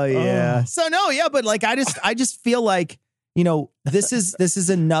 Oh, yeah. So but like I just feel like, this is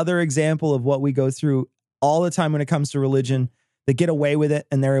another example of what we go through all the time when it comes to religion. They get away with it,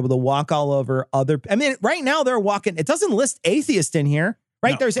 and they're able to walk all over right now they're walking. It doesn't list atheist in here,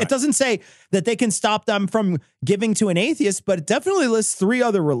 right? No, It doesn't say that they can stop them from giving to an atheist, but it definitely lists 3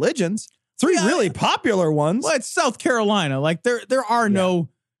 other religions, 3 really popular ones. Well, it's South Carolina. Like, there are no,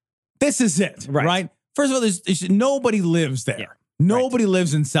 this is it, right? First of all, there's nobody lives there. Yeah. Nobody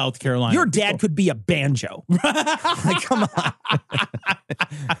lives in South Carolina. Your dad could be a banjo. Like, come on.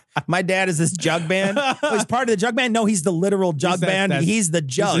 My dad is this jug band. Oh, he's part of the jug band? No, he's the literal jug band. He's the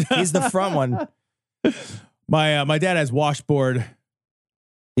jug. He's the front one. My dad has washboard.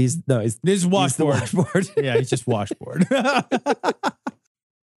 He's washboard. He's the washboard. Yeah, he's just washboard.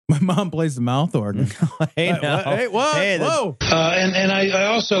 My mom plays the mouth organ. Hey, now. Hey, what? Hey, whoa. And I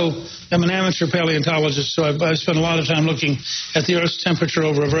also am an amateur paleontologist, so I've spent a lot of time looking at the Earth's temperature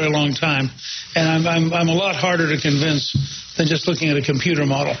over a very long time. And I'm a lot harder to convince than just looking at a computer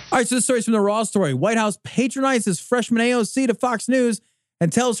model. All right, so this story's from the Raw Story. White House patronizes freshman AOC to Fox News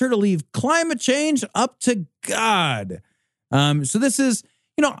and tells her to leave climate change up to God. So this is,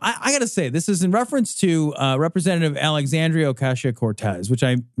 I got to say, this is in reference to Representative Alexandria Ocasio-Cortez, which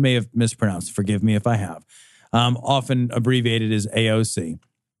I may have mispronounced. Forgive me if I have. Often abbreviated as AOC.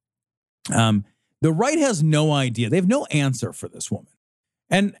 The right has no idea. They have no answer for this woman.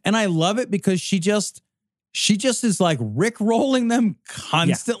 And I love it because she just is like rickrolling them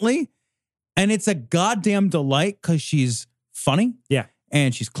constantly. Yeah. And it's a goddamn delight because she's funny. Yeah.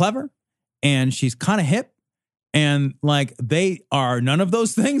 And she's clever. And she's kind of hip. And like, they are none of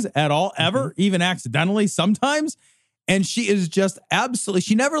those things at all, ever, even accidentally sometimes. And she is just absolutely,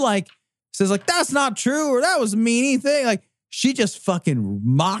 she never like says like, that's not true, or that was a meanie thing. Like, she just fucking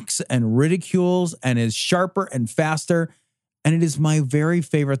mocks and ridicules and is sharper and faster. And it is my very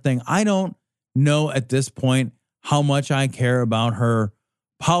favorite thing. I don't know at this point how much I care about her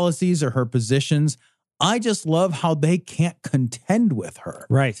policies or her positions. I just love how they can't contend with her.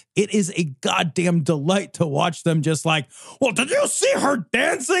 Right. It is a goddamn delight to watch them just like, well, did you see her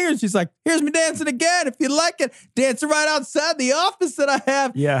dancing? And she's like, here's me dancing again. If you like it, dancing right outside the office that I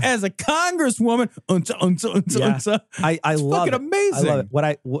have as a congresswoman. I love fucking it. amazing. I love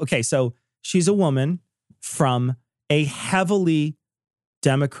it. Okay, so she's a woman from a heavily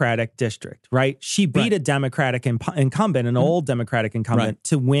Democratic district, right? She beat a Democratic incumbent, an old Democratic incumbent,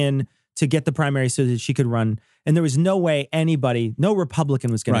 to win, to get the primary so that she could run. And there was no way no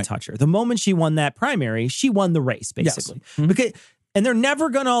Republican was going to touch her. The moment she won that primary, she won the race, basically. Yes. And they're never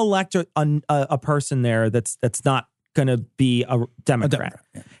going to elect a person there that's not going to be a Democrat.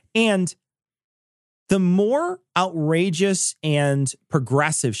 And the more outrageous and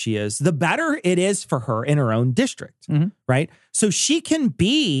progressive she is, the better it is for her in her own district, right? So she's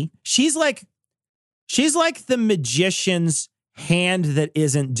like the magician's hand that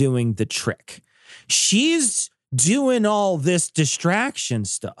isn't doing the trick. She's doing all this distraction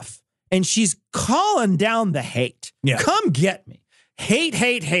stuff, and she's calling down the hate. Yeah. Come get me. Hate,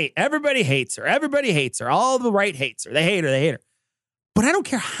 hate, hate. Everybody hates her. Everybody hates her. All the right hates her. They hate her. They hate her. But I don't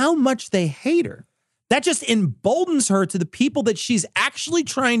care how much they hate her. That just emboldens her to the people that she's actually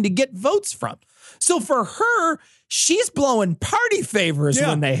trying to get votes from. So for her, she's blowing party favors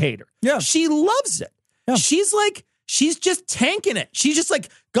when they hate her. Yeah. She loves it. Yeah. She's just tanking it. She's just like,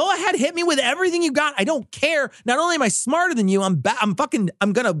 go ahead, hit me with everything you got. I don't care. Not only am I smarter than you, I'm going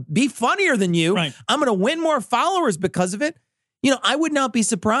to be funnier than you. Right. I'm going to win more followers because of it. I would not be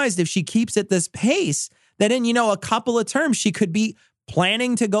surprised if she keeps at this pace that in, a couple of terms, she could be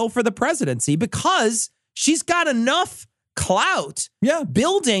planning to go for the presidency because she's got enough clout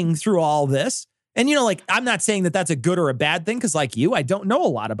building through all this. And, I'm not saying that that's a good or a bad thing because like you, I don't know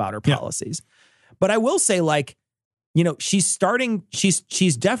a lot about her policies. But I will say she's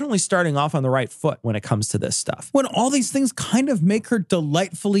definitely starting off on the right foot when it comes to this stuff. When all these things kind of make her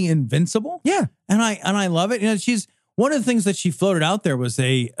delightfully invincible. Yeah. And I love it. She's one of the things that she floated out there was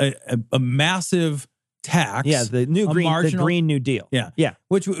a massive tax. Yeah, the Green New Deal. Yeah.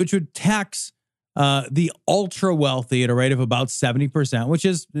 Which would tax the ultra wealthy at a rate of about 70%, which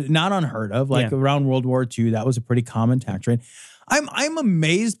is not unheard of. Like around World War II, that was a pretty common tax rate. I'm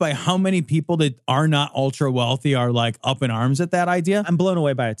amazed by how many people that are not ultra wealthy are like up in arms at that idea. I'm blown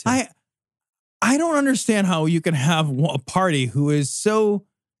away by it too. I don't understand how you can have a party who is so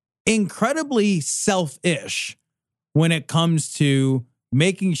incredibly selfish when it comes to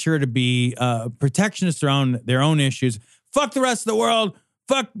making sure to be protectionist around their own issues. Fuck the rest of the world.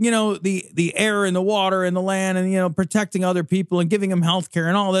 Fuck, the air and the water and the land and, protecting other people and giving them health care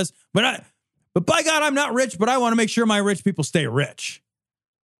and all this. But by God, I'm not rich, but I want to make sure my rich people stay rich.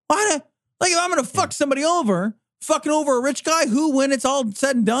 Why? If I'm going to fuck somebody over, fucking over a rich guy who, when it's all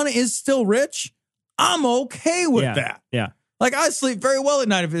said and done, is still rich, I'm okay with that. Yeah. Like, I sleep very well at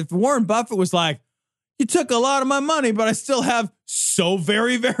night. If Warren Buffett was like, you took a lot of my money, but I still have so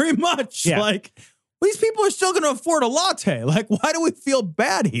very, very much. Yeah. Like, these people are still going to afford a latte. Like, why do we feel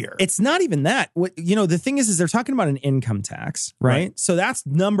bad here? It's not even that. The thing is they're talking about an income tax, right? So that's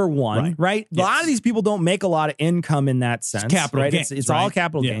number one, right? Yes. A lot of these people don't make a lot of income in that sense. It's capital gains. It's all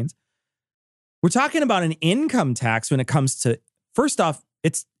capital gains. We're talking about an income tax when it comes to, first off,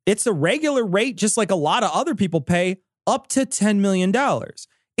 it's a regular rate, just like a lot of other people pay, up to $10 million.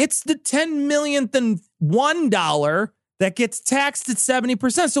 It's the 10 millionth and $1 that gets taxed at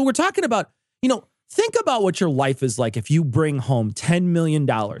 70%. So we're talking about, think about what your life is like if you bring home $10 million.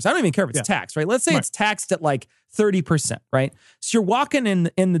 I don't even care if it's taxed, right? Let's say it's taxed at like 30%, right? So you're walking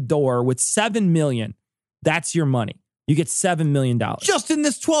in the door with $7 million. That's your money. You get $7 million. Just in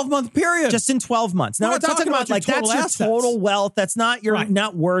this 12-month period. Just in 12 months. Now we're not talking about like that's assets. Your total wealth. That's not your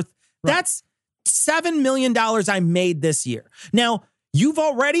net worth. Right. That's $7 million I made this year. Now, you've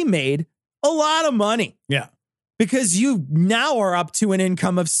already made a lot of money. Yeah. Because you now are up to an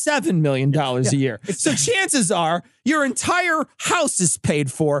income of $7 million a year. So chances are your entire house is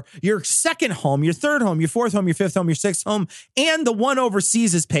paid for. Your second home, your third home, your fourth home, your fifth home, your sixth home, and the one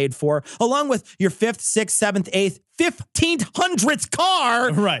overseas is paid for, along with your fifth, sixth, seventh, eighth, 1500th car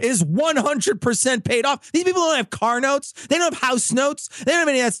is 100% paid off. These people don't have car notes. They don't have house notes. They don't have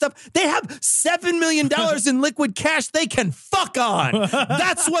any of that stuff. They have $7 million in liquid cash they can fuck on.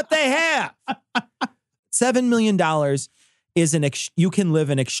 That's what they have. $7 million. you can live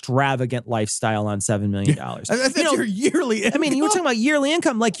an extravagant lifestyle on $7 million. That's your yearly income. I mean, you were talking about yearly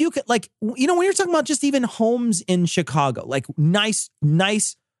income. Like you could, like, you know, when you're talking about just even homes in Chicago, like nice,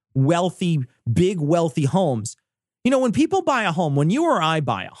 wealthy, big, wealthy homes. You know, when people buy a home, when you or I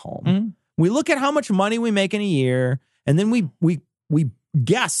buy a home, we look at how much money we make in a year, and then we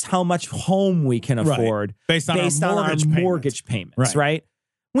guess how much home we can afford based on our mortgage payments, right?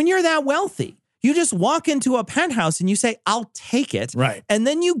 When you're that wealthy, you just walk into a penthouse and you say, I'll take it. Right. And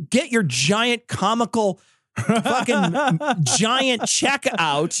then you get your giant comical fucking giant check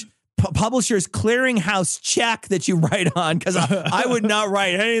out, Publishers Clearinghouse check that you write on, because I would not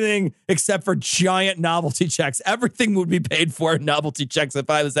write anything except for giant novelty checks. Everything would be paid for in novelty checks if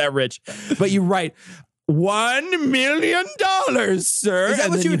I was that rich. But you write $1 million, sir. Is that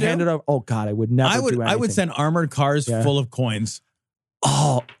and what then you would hand do? it over. Oh God, I would never do anything. I would send armored cars full of coins.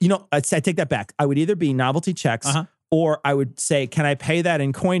 Oh, you know, I take that back. I would either be novelty checks or I would say, can I pay that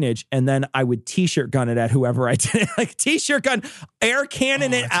in coinage? And then I would t-shirt gun it at whoever I did. Like t-shirt gun, air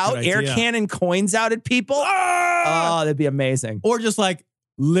cannon it out, air cannon coins out at people. Oh, that'd be amazing. Or just like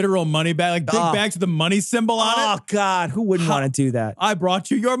literal money bag, like big bags with the money symbol on it. Oh God, who wouldn't want to do that? I brought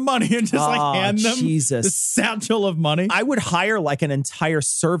you your money and just like hand them the satchel of money. I would hire like an entire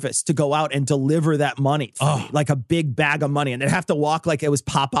service to go out and deliver that money for me, like a big bag of money, and they'd have to walk like it was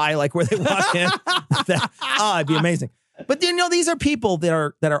Popeye, like where they walk in. It'd be amazing. But you know, these are people that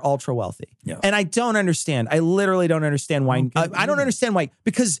are ultra wealthy, and I don't understand. I literally don't understand why. I don't understand why,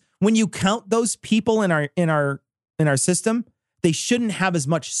 because when you count those people in our system, they shouldn't have as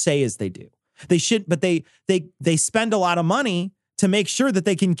much say as they do. They should, but they spend a lot of money to make sure that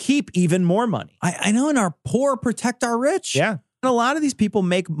they can keep even more money. I know, and our poor protect our rich. Yeah, and a lot of these people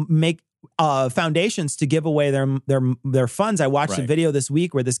make foundations to give away their funds. I watched a video this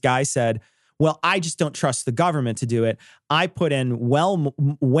week where this guy said, well, I just don't trust the government to do it. I put in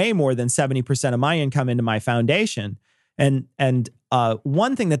way more than 70% of my income into my foundation. And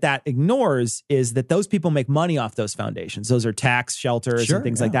one thing that ignores is that those people make money off those foundations. Those are tax shelters and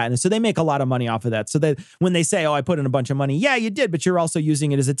things like that. And so they make a lot of money off of that. So that when they say, oh, I put in a bunch of money, yeah, you did, but you're also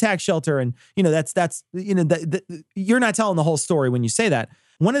using it as a tax shelter. And, you know, that's you know, you're not telling the whole story when you say that.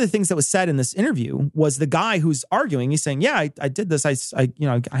 One of the things that was said in this interview was the guy who's arguing, he's saying, yeah, I did this. I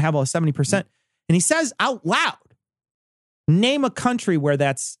have all 70%. And he says out loud, name a country where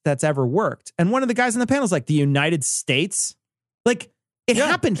that's ever worked. And one of the guys on the panel is like, the United States. Like it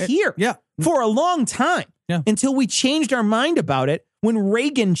happened here for a long time until we changed our mind about it when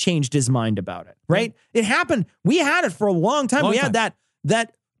Reagan changed his mind about it, right? It happened. We had it for a long time. We had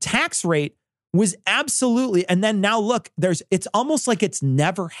that tax rate was absolutely, and then now look, it's almost like it's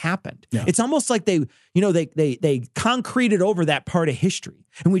never happened. Yeah. It's almost like they concreted over that part of history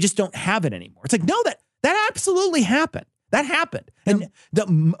and we just don't have it anymore. It's like, no, that absolutely happened. That happened. And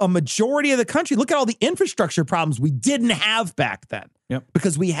a majority of the country, look at all the infrastructure problems we didn't have back then. Yep.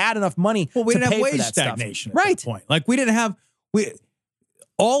 Because we had enough money to pay for that stuff. We didn't have wage stagnation at that point. Like we didn't have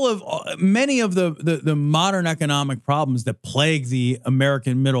many of the modern economic problems that plague the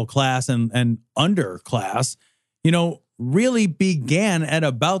American middle class and underclass, you know, really began at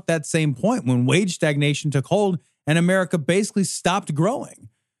about that same point when wage stagnation took hold and America basically stopped growing.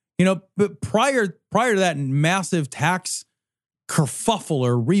 You know, but prior to that massive tax kerfuffle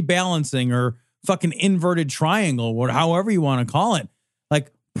or rebalancing or fucking inverted triangle or however you want to call it,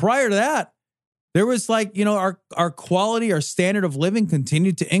 like prior to that, there was like, you know, our quality, our standard of living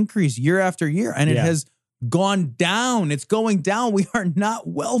continued to increase year after year, and it has gone down. It's going down. We are not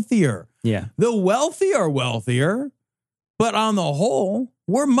wealthier. Yeah. The wealthy are wealthier, but on the whole,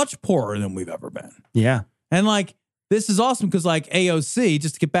 we're much poorer than we've ever been. Yeah. And like, this is awesome because like AOC,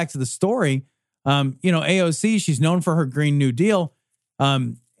 just to get back to the story, you know, AOC, she's known for her Green New Deal.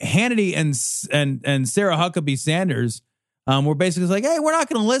 Hannity and Sarah Huckabee Sanders were basically like, hey, we're not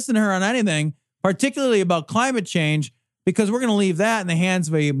going to listen to her on anything, particularly about climate change, because we're going to leave that in the hands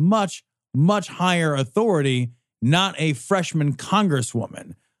of a much, much higher authority, not a freshman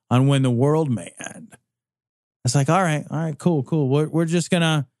congresswoman on when the world may end. It's like, all right, cool. We're just going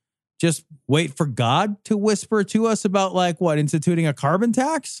to wait for God to whisper to us about like what, instituting a carbon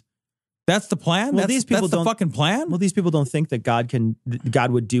tax? That's the plan? Well, these people that's the fucking plan? Well, these people don't think that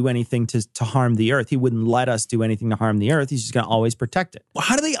God would do anything to harm the earth. He wouldn't let us do anything to harm the earth. He's just going to always protect it. Well,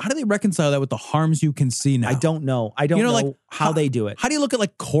 how do they reconcile that with the harms you can see now? I don't know. I don't know like, how they do it. How do you look at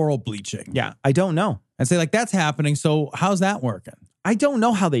like coral bleaching? Yeah, I don't know. And say like, that's happening. So how's that working? I don't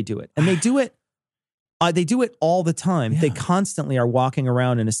know how they do it. And they do it. They do it all the time. Yeah. They constantly are walking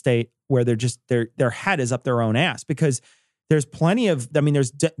around in a state where they're just their head is up their own ass, because there's plenty of, I mean,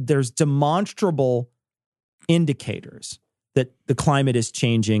 there's demonstrable indicators that the climate is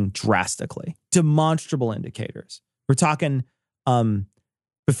changing drastically. Demonstrable indicators. We're talking,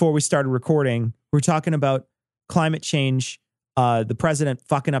 before we started recording, we're talking about climate change, the president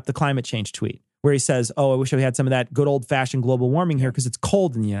fucking up the climate change tweet where he says, oh, I wish we had some of that good old-fashioned global warming here because it's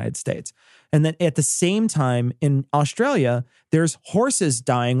cold in the United States. And then at the same time in Australia, there's horses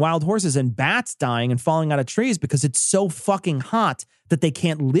dying, wild horses, and bats dying and falling out of trees because it's so fucking hot that they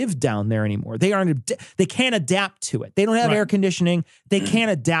can't live down there anymore. They can't adapt to it. They don't have air conditioning. They can't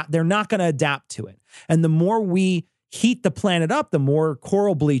adapt. They're not going to adapt to it. And the more we heat the planet up, the more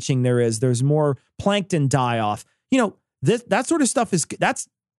coral bleaching there is. There's more plankton die off. You know, that sort of stuff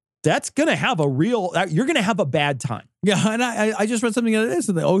that's going to have you're going to have a bad time. Yeah. And I just read something the other day.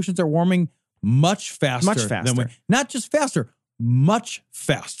 So the oceans are warming much faster. Not just faster, much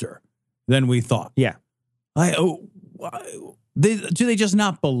faster than we thought. Yeah. Do they just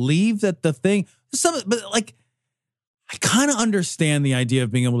not believe that the thing, but like, I kind of understand the idea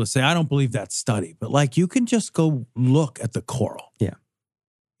of being able to say, I don't believe that study, but like, you can just go look at the coral. Yeah.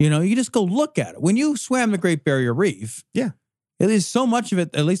 You know, you just go look at it. When you swam the Great Barrier Reef. Yeah. It is so much of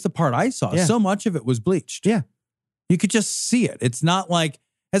it, at least the part I saw, so much of it was bleached. Yeah. You could just see it. It's not like,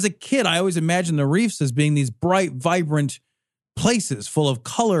 as a kid, I always imagined the reefs as being these bright, vibrant places full of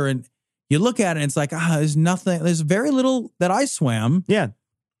color. And you look at it and it's like, there's very little that I swam. Yeah.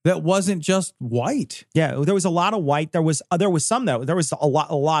 That wasn't just white. Yeah. There was a lot of white. There was some that there was a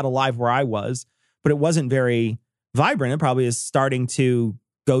lot alive where I was, but it wasn't very vibrant. It probably is starting to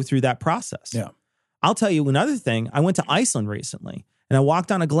go through that process. Yeah. I'll tell you another thing. I went to Iceland recently and I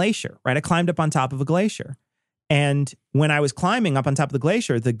walked on a glacier, right? I climbed up on top of a glacier. And when I was climbing up on top of the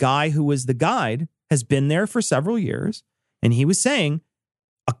glacier, the guy who was the guide has been there for several years. And he was saying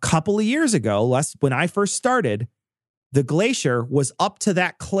a couple of years ago, when I first started, the glacier was up to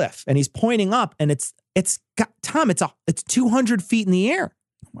that cliff and he's pointing up and it's 200 feet in the air.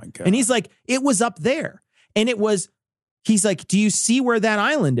 Oh my God. And he's like, it was up there. And he's like, do you see where that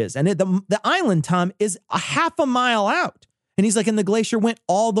island is? And the island, Tom, is a half a mile out. And he's like, and the glacier went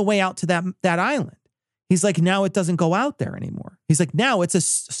all the way out to that island. He's like, now it doesn't go out there anymore. He's like, now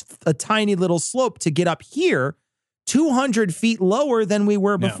it's a tiny little slope to get up here, 200 feet lower than we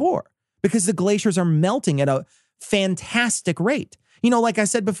were before, because the glaciers are melting at a fantastic rate. You know, like I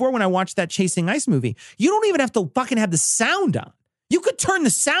said before, when I watched that Chasing Ice movie, you don't even have to fucking have the sound on. You could turn the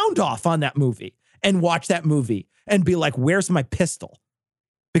sound off on that movie and watch that movie and be like, where's my pistol?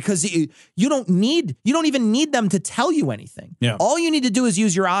 Because you don't even need them to tell you anything. Yeah. All you need to do is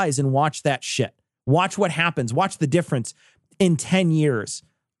use your eyes and watch that shit. Watch what happens. Watch the difference in 10 years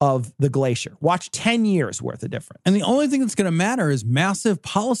of the glacier. Watch 10 years worth of difference. And the only thing that's going to matter is massive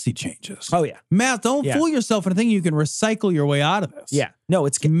policy changes. Oh, yeah. Don't fool yourself into thinking you can recycle your way out of this. Yeah. No,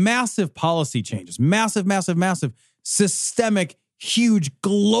 it's massive policy changes. Massive, massive, massive, systemic, huge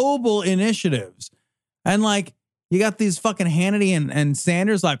global initiatives. And like, you got these fucking Hannity and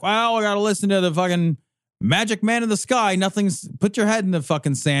Sanders like, well, I got to listen to the fucking magic man in the sky. Put your head in the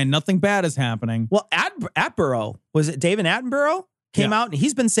fucking sand. Nothing bad is happening. Well, Attenborough, was it David Attenborough? Came out and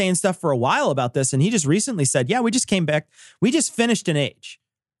he's been saying stuff for a while about this. And he just recently said, yeah, we just came back. We just finished an age.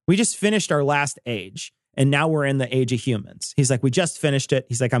 We just finished our last age. And now we're in the age of humans. He's like, we just finished it.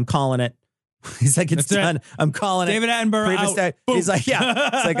 He's like, I'm calling it. He's like, it's done. I'm calling David Attenborough out. He's like, yeah.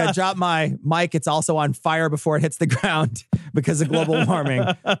 It's like, I dropped my mic. It's also on fire before it hits the ground because of global warming.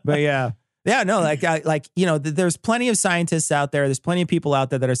 But yeah. Yeah, no, there's plenty of scientists out there. There's plenty of people out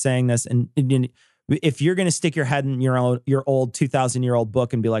there that are saying this. And if you're going to stick your head in your old 2,000-year-old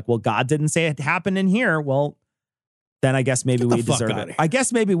book and be like, well, God didn't say it happened in here. Well, then I guess maybe we deserve it. I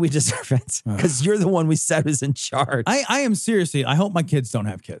guess maybe we deserve it because you're the one we said was in charge. I am seriously. I hope my kids don't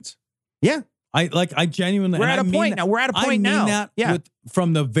have kids. Yeah. I genuinely. We're at a point now. We're at a point now. I mean that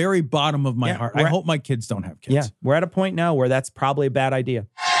from the very bottom of my heart. I hope my kids don't have kids. Yeah. We're at a point now where that's probably a bad idea.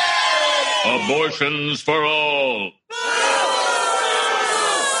 Abortions for all.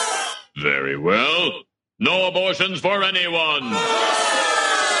 Very well. No abortions for anyone.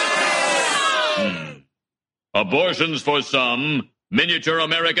 Abortions for some, miniature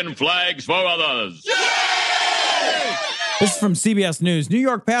American flags for others. This is from CBS News. New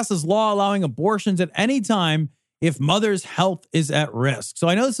York passes law allowing abortions at any time if mother's health is at risk. So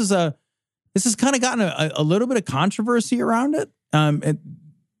I know this has kind of gotten a little bit of controversy around it.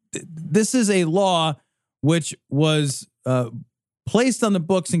 This is a law which was placed on the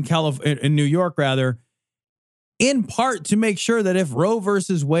books in New York, rather, in part to make sure that if Roe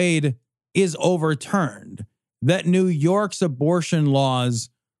versus Wade is overturned, that New York's abortion laws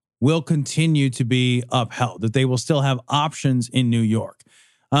will continue to be upheld, that they will still have options in New York.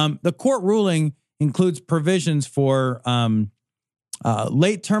 The court ruling includes provisions for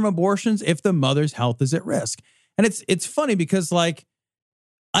late-term abortions if the mother's health is at risk. And it's funny because, like,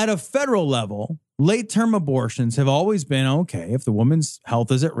 at a federal level, late-term abortions have always been okay if the woman's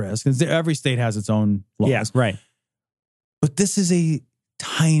health is at risk. And every state has its own laws. Yeah, right. But this is a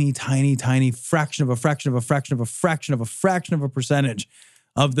tiny, tiny, tiny fraction of a fraction of a fraction of a fraction of a fraction of a percentage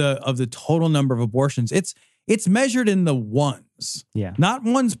of the total number of abortions. It's measured in the ones. Yeah. Not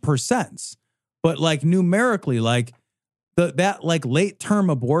ones percents, but like numerically, like that like late-term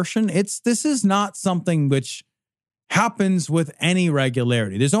abortion, this is not something which happens with any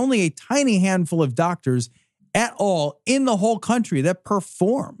regularity. There's only a tiny handful of doctors at all in the whole country that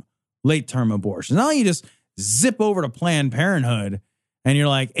perform late-term abortions. Now you just zip over to Planned Parenthood and you're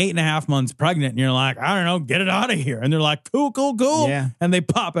like 8.5 months pregnant and you're like, I don't know, get it out of here. And they're like, cool. Yeah. And they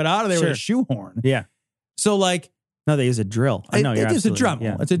pop it out of there with a shoehorn. Yeah. So like, no, they use a drill. I know it's a Dremel.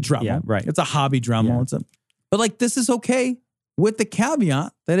 Yeah. It's a Dremel. Yeah, right. It's a hobby Dremel. Yeah. But like, this is okay with the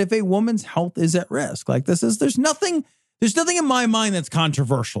caveat that if a woman's health is at risk, like there's nothing in my mind that's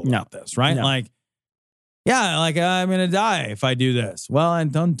controversial about this, right? No. Like, yeah, like I'm going to die if I do this. Well,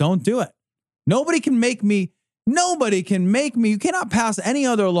 and don't do it. Nobody can make me, you cannot pass any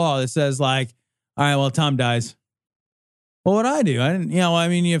other law that says like, all right, well, Tom dies. Well, what I do? I didn't,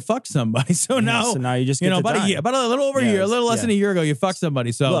 you fucked somebody. So now you just get to about die. about a little over a year, a little less than a year ago, you fucked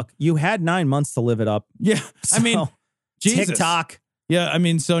somebody. So look, you had 9 months to live it up. Yeah. So, Jesus. TikTok. Yeah.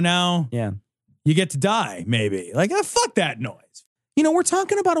 So now you get to die, maybe. Like, fuck that noise. We're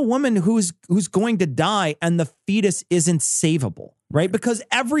talking about a woman who's going to die and the fetus isn't savable, right? Because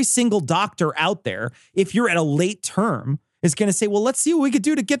every single doctor out there, if you're at a late term, is going to say, well, let's see what we could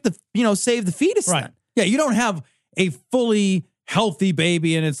do to get save the fetus. Right. Then. Yeah. You don't have a fully healthy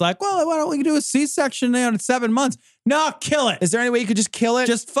baby and it's like, well, why don't we do a C-section now at 7 months? No, kill it. Is there any way you could just kill it?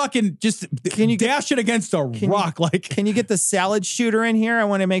 Can you dash it against a rock? Can you get the salad shooter in here? I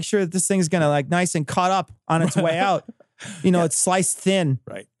want to make sure that this thing's going to like nice and cut up on its way out. It's sliced thin.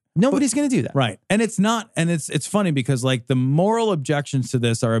 Right. Nobody's going to do that. Right. And it's not, and it's funny because like the moral objections to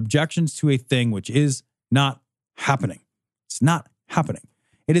this are objections to a thing which is not happening. It's not happening.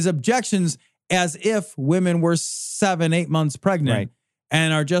 It is objections as if women were 7-8 months pregnant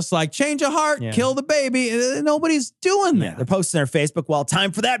and are just like, change a heart, kill the baby. Nobody's doing that. They're posting their Facebook, well,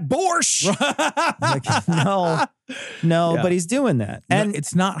 time for that borscht. Like, no, but he's doing that. And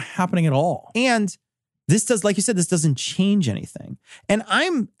it's not happening at all. And this does, like you said, this doesn't change anything. And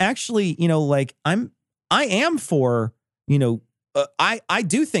I'm actually, I am for, I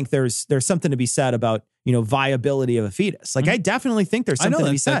do think there's something to be said about, viability of a fetus. Like, I definitely think there's something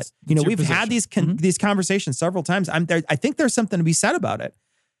to be said. We've had these conversations several times. I think there's something to be said about it.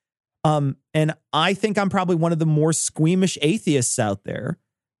 And I think I'm probably one of the more squeamish atheists out there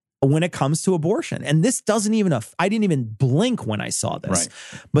when it comes to abortion. And this doesn't even, I didn't even blink when I saw this.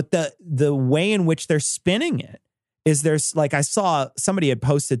 Right. But the way in which they're spinning it is there's like, I saw somebody had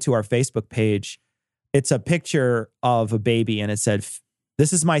posted to our Facebook page. It's a picture of a baby and it said,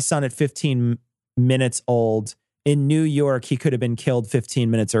 this is my son at 15 minutes old. In New York, he could have been killed 15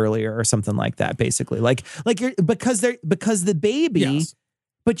 minutes earlier or something like that, basically. Like you're, because the baby,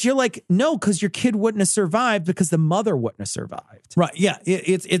 but you're like, no, because your kid wouldn't have survived because the mother wouldn't have survived. Right. Yeah.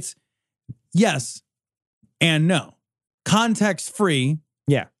 It's yes and no. Context free.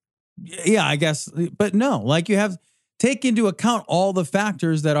 Yeah. Yeah, I guess. But no, like you have take into account all the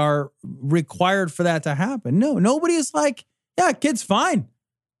factors that are required for that to happen. No, nobody is like, yeah, kid's fine.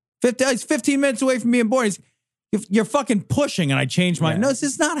 He's 15 minutes away from being born. You're fucking pushing and I changed my... No, this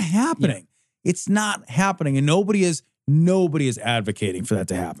is not happening. Yeah. It's not happening. And nobody is advocating for that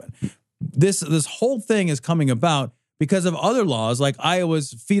to happen. This whole thing is coming about because of other laws like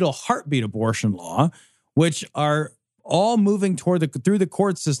Iowa's fetal heartbeat abortion law, which are all moving through the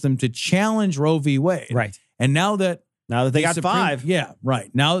court system to challenge Roe v. Wade. Right. And now that they got 5. Yeah, right.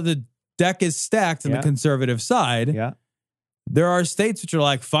 Now that the deck is stacked on the conservative side, there are states which are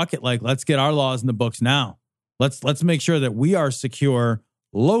like, fuck it, like let's get our laws in the books now. Let's make sure that we are secure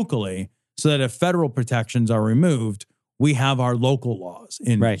locally so that if federal protections are removed, we have our local laws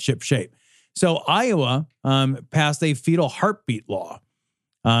in ship shape. So Iowa passed a fetal heartbeat law.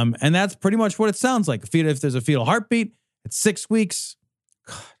 And that's pretty much what it sounds like. If there's a fetal heartbeat, it's 6 weeks.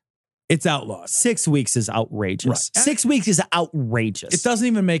 God, it's outlawed. 6 weeks is outrageous. Right. 6 weeks is outrageous. It doesn't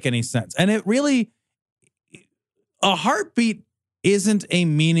even make any sense. And it really, a heartbeat isn't a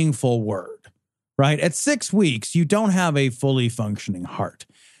meaningful word, right? At 6 weeks, you don't have a fully functioning heart.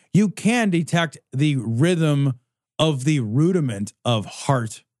 You can detect the rhythm of the rudiment of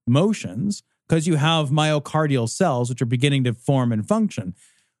heart motions because you have myocardial cells which are beginning to form and function.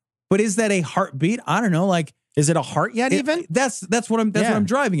 But is that a heartbeat? I don't know. Like, is it a heart yet? Even that's what I'm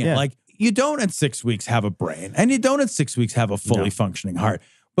driving at. Yeah. Like, you don't at 6 weeks have a brain, and you don't at 6 weeks have a fully functioning heart.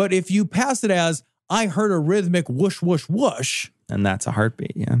 But if you pass it as I heard a rhythmic whoosh, whoosh, whoosh, and that's a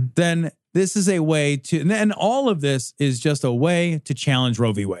heartbeat, then this is a way to, and all of this is just a way to challenge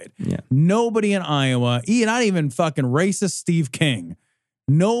Roe v. Wade. Yeah. Nobody in Iowa, not even fucking racist Steve King,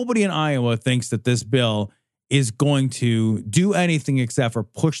 nobody in Iowa thinks that this bill is going to do anything except for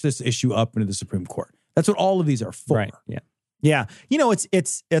push this issue up into the Supreme Court. That's what all of these are for. Right. Yeah. Yeah. You know,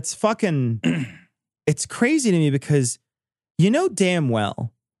 it's fucking, it's crazy to me because you know damn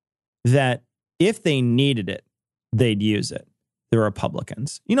well that if they needed it, they'd use it. The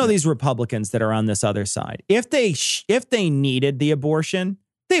Republicans, you know, these Republicans that are on this other side, if they needed the abortion,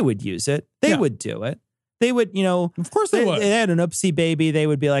 they would use it. They would do it. They would, you know, of course they would. They had an oopsie baby. They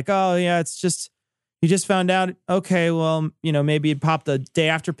would be like, oh yeah, it's just, you just found out. Okay, well, you know, maybe you'd pop the day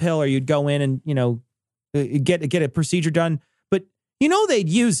after pill, or you'd go in and, you know, get a procedure done. But you know, they'd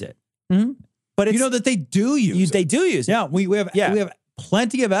use it. Mm-hmm. But it's, you know that they do use it. They do use it. Yeah, we have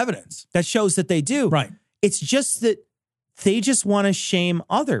plenty of evidence that shows that they do. Right. It's just that they just want to shame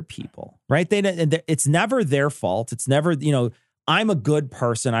other people, right? It's never their fault. It's never, you know, I'm a good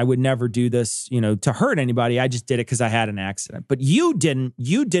person. I would never do this, you know, to hurt anybody. I just did it because I had an accident. But you didn't.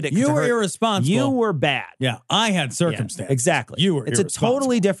 You did it. You were irresponsible. You were bad. Yeah, I had circumstances. Yeah, exactly. You were. It's a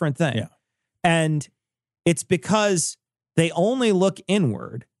totally different thing. Yeah, and it's because they only look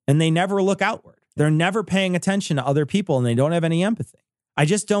inward and they never look outward. They're never paying attention to other people, and they don't have any empathy. I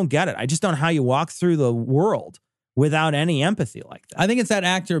just don't get it. I just don't know how you walk through the world without any empathy like that. I think it's that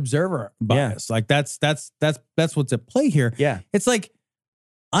actor-observer bias. Like that's what's at play here. Yeah. It's like,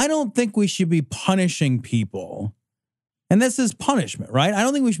 I don't think we should be punishing people. And this is punishment, right? I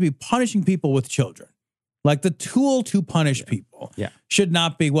don't think we should be punishing people with children. Like the tool to punish people should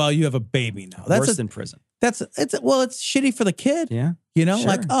not be, well, you have a baby now. That's worse than prison. It's shitty for the kid. Yeah. You know, sure.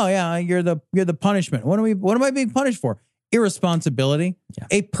 like, oh yeah, you're the punishment. What am I being punished for? Irresponsibility,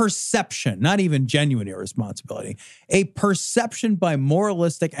 a perception, not even genuine irresponsibility, a perception by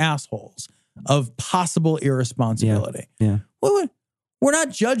moralistic assholes of possible irresponsibility. Yeah. Well, we're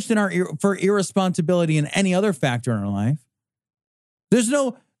not judged for irresponsibility in any other factor in our life. There's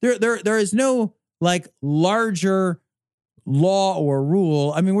no, there is no like larger law or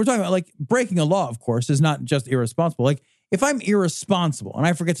rule. I mean, we're talking about like breaking a law, of course, is not just irresponsible. Like if I'm irresponsible and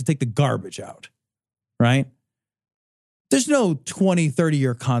I forget to take the garbage out, right? There's no 20,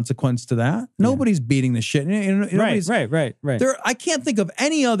 30-year consequence to that. Nobody's beating the shit. Right. I can't think of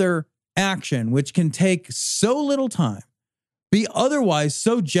any other action which can take so little time, be otherwise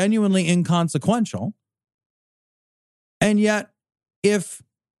so genuinely inconsequential, and yet if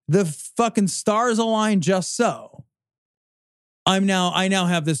the fucking stars align just so, I now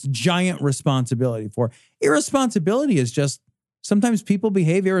have this giant responsibility for. Irresponsibility is just sometimes people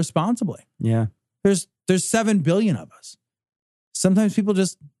behave irresponsibly. Yeah. There's 7 billion of us. Sometimes people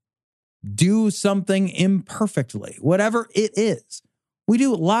just do something imperfectly, whatever it is. We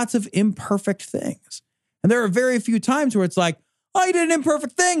do lots of imperfect things. And there are very few times where it's like, oh, you did an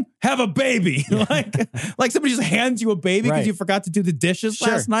imperfect thing, have a baby. like somebody just hands you a baby because you forgot to do the dishes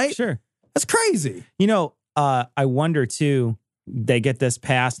last night. Sure. That's crazy. You know, I wonder too, they get this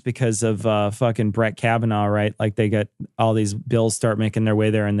passed because of fucking Brett Kavanaugh, right? Like they get all these bills start making their way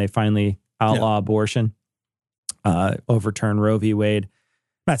there and they finally outlaw abortion. Overturn Roe v. Wade.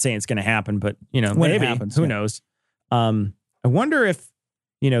 I'm not saying it's going to happen, but you know, when maybe it happens, who knows? I wonder if,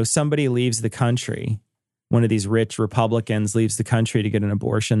 you know, somebody leaves the country, one of these rich Republicans leaves the country to get an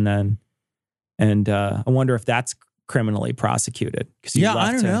abortion then. And I wonder if that's criminally prosecuted.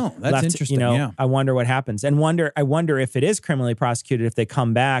 I don't know. That's interesting. You know, I wonder what happens. And I wonder if it is criminally prosecuted, if they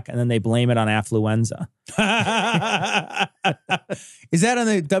come back and then they blame it on affluenza. Is that on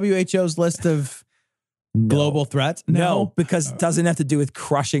the WHO's list of global threats? No, because it doesn't have to do with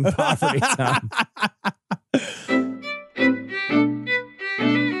crushing poverty, Tom.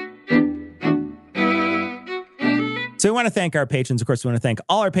 So we want to thank our patrons. Of course, we want to thank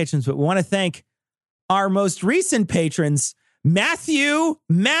all our patrons, but we want to thank our most recent patrons, Matthew,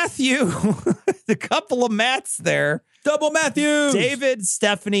 the couple of Matts there. Double Matthews. David,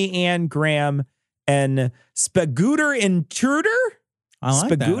 Stephanie, Ann, Graham, and Spagooter Intruder. I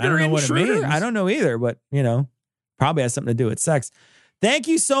like that. I don't know what it means. I don't know either, but, you know, probably has something to do with sex. Thank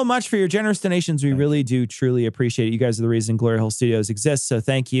you so much for your generous donations. We really do truly appreciate it. You guys are the reason Glory Hole Studios exists. So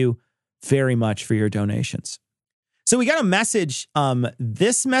thank you very much for your donations. So we got a message.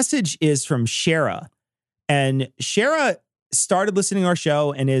 This message is from Shara. And Shara started listening to our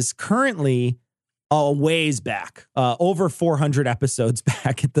show and is currently a ways back, over 400 episodes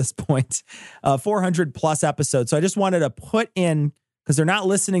back at this point, 400 plus episodes. So I just wanted to put in, because they're not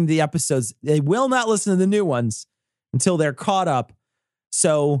listening to the episodes. They will not listen to the new ones until they're caught up.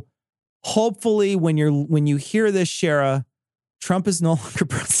 So hopefully when you hear this, Shara, Trump is no longer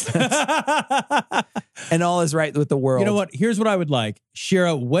president and all is right with the world. You know what? Here's what I would like.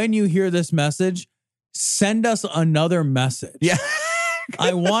 Shara, when you hear this message, send us another message. Yeah.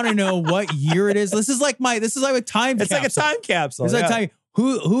 I want to know what year it is. This is like a time It's capsule. like a time capsule. It's like time.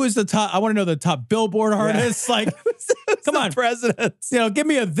 Who is the top? I want to know the top Billboard artists. Like, come on, presidents. Give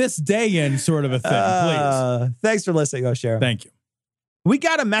me a this day in sort of a thing, please. Thanks for listening, Shara. Thank you. We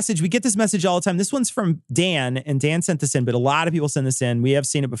got a message. We get this message all the time. This one's from Dan, and Dan sent this in, but a lot of people send this in. We have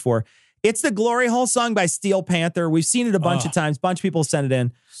seen it before. It's the Glory Hole song by Steel Panther. We've seen it a bunch of times. Bunch of people send it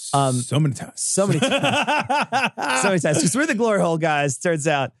in. So many times. So many times. Because we're the Glory Hole guys, turns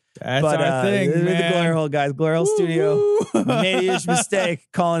out. That's our thing, we're man. the Glory Hole guys. Glory Hole Studio. Made a huge mistake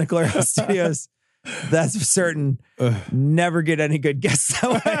calling it Glory Hole Studios. That's for certain. Never get any good guests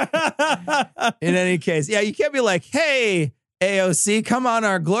that way. In any case. Yeah, you can't be like, hey, AOC, come on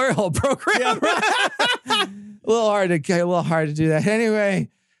our Glory Hole program. Yeah. a little hard to do that. Anyway,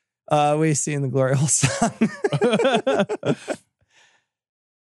 we've seen the Glory Hole song.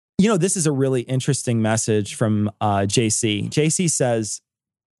 This is a really interesting message from JC. JC says,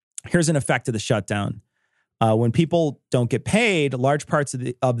 here's an effect of the shutdown. When people don't get paid, large parts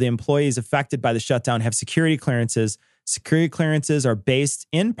of the employees affected by the shutdown have security clearances. Security clearances are based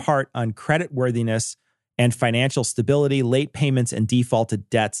in part on creditworthiness and financial stability. Late payments and defaulted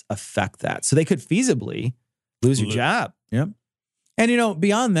debts affect that. So they could feasibly lose your job. Yep. And,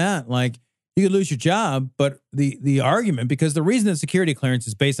 beyond that, like, you could lose your job, but the argument, because the reason that security clearance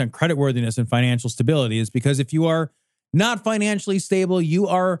is based on creditworthiness and financial stability is because if you are not financially stable, you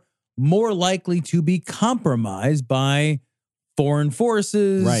are more likely to be compromised by foreign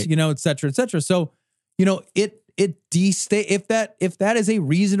forces, right, et cetera, et cetera. So, if that is a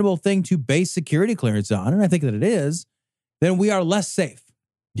reasonable thing to base security clearance on, and I think that it is, then we are less safe.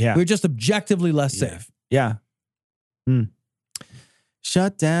 Yeah. We're just objectively less safe. Yeah.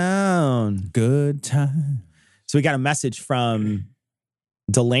 Shut down. Good time. So we got a message from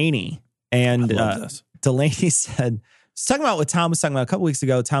Delaney, and Delaney said, talking about what Tom was talking about a couple weeks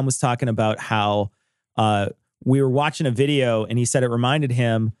ago. Tom was talking about how we were watching a video, and he said it reminded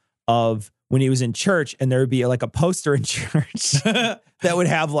him of when he was in church, and there would be like a poster in church that would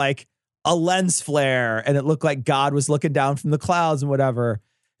have like a lens flare, and it looked like God was looking down from the clouds and whatever.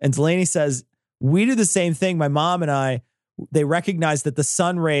 And Delaney says, we do the same thing. My mom and I, they recognize that the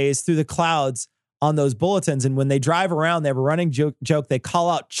sun rays through the clouds on those bulletins. And when they drive around, they have a running joke. They call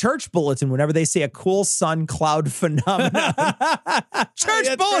out church bulletin whenever they see a cool sun cloud phenomenon.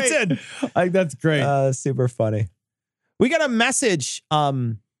 Church bulletin. That's great. Super funny. We got a message.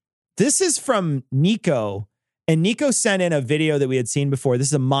 This is from Nico. And Nico sent in a video that we had seen before. This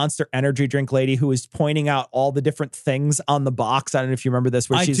is a Monster energy drink lady who is pointing out all the different things on the box. I don't know if you remember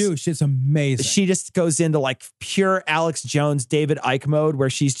this. I do. She's amazing. She just goes into like pure Alex Jones, David Ike mode, where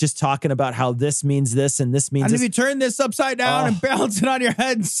she's just talking about how this means this and this means and this. if you turn this upside down and balance it on your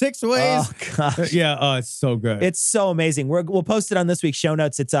head in 6 ways. Oh, gosh. Yeah. Oh, it's so good. It's so amazing. We'll post it on this week's show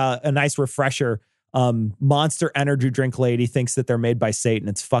notes. It's a nice refresher. Monster energy drink lady thinks that they're made by Satan.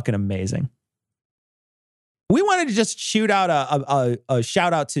 It's fucking amazing. We wanted to just shoot out a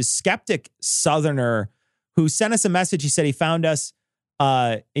shout out to Skeptic Southerner who sent us a message. He said he found us.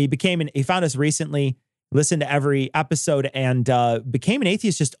 He found us recently, listened to every episode, and became an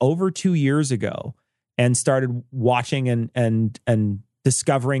atheist just over 2 years ago, and started watching and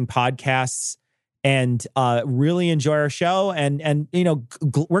discovering podcasts, and really enjoy our show. And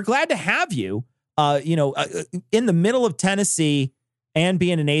we're glad to have you. In the middle of Tennessee. And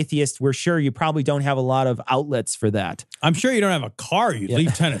being an atheist, we're sure you probably don't have a lot of outlets for that. I'm sure you don't have a car. You'd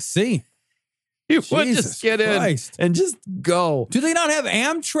leave Tennessee. You would just get in and just go. Do they not have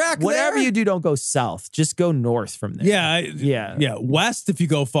Amtrak Whatever there? you do, don't go south. Just go north from there. Yeah. West if you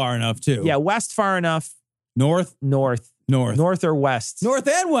go far enough, too. Yeah, west far enough. North or west. North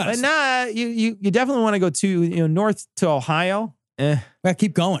and west. But nah, you definitely want to go to north to Ohio.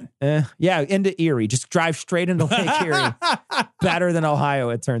 Keep going. Yeah, into Erie. Just drive straight into Lake Erie. Better than Ohio,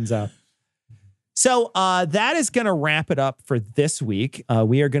 it turns out. So that is going to wrap it up for this week.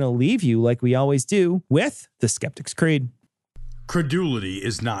 We are going to leave you, like we always do, with the Skeptic's Creed. Credulity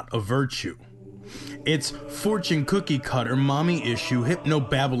is not a virtue. It's fortune cookie cutter, mommy issue, hypno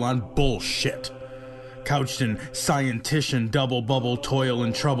Babylon bullshit. couched in scientician, double bubble, toil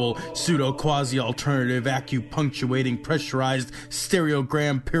and trouble, pseudo quasi alternative, acupunctuating, pressurized,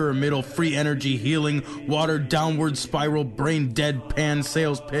 stereogram, pyramidal, free energy healing, watered downward spiral, brain dead pan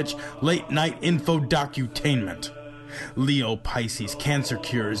sales pitch, late night info docutainment. Leo, Pisces, cancer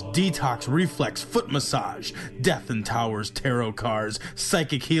cures, detox, reflex, foot massage, death and towers, tarot cards,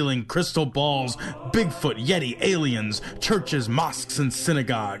 psychic healing, crystal balls, Bigfoot, Yeti, aliens, churches, mosques and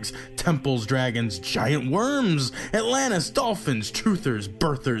synagogues, temples, dragons, giant worms, Atlantis, dolphins, truthers,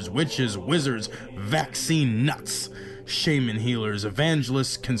 birthers, witches, wizards, vaccine nuts, shaman healers,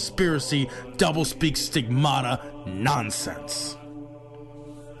 evangelists, conspiracy, doublespeak, stigmata, nonsense.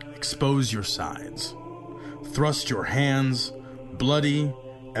 Expose your sides. Thrust your hands, bloody,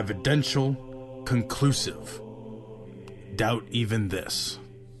 evidential, conclusive. Doubt even this.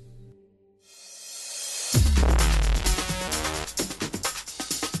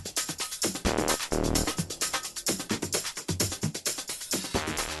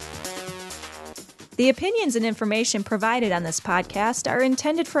 The opinions and information provided on this podcast are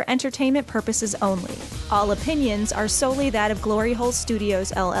intended for entertainment purposes only. All opinions are solely that of Glory Hole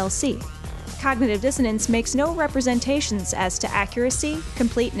Studios, LLC. Cognitive Dissonance makes no representations as to accuracy,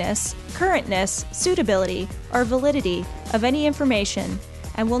 completeness, currentness, suitability, or validity of any information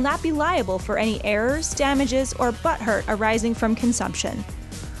and will not be liable for any errors, damages, or butthurt arising from consumption.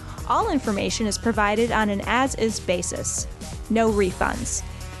 All information is provided on an as-is basis. No refunds.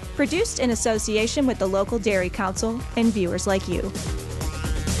 Produced in association with the local Dairy Council and viewers like you.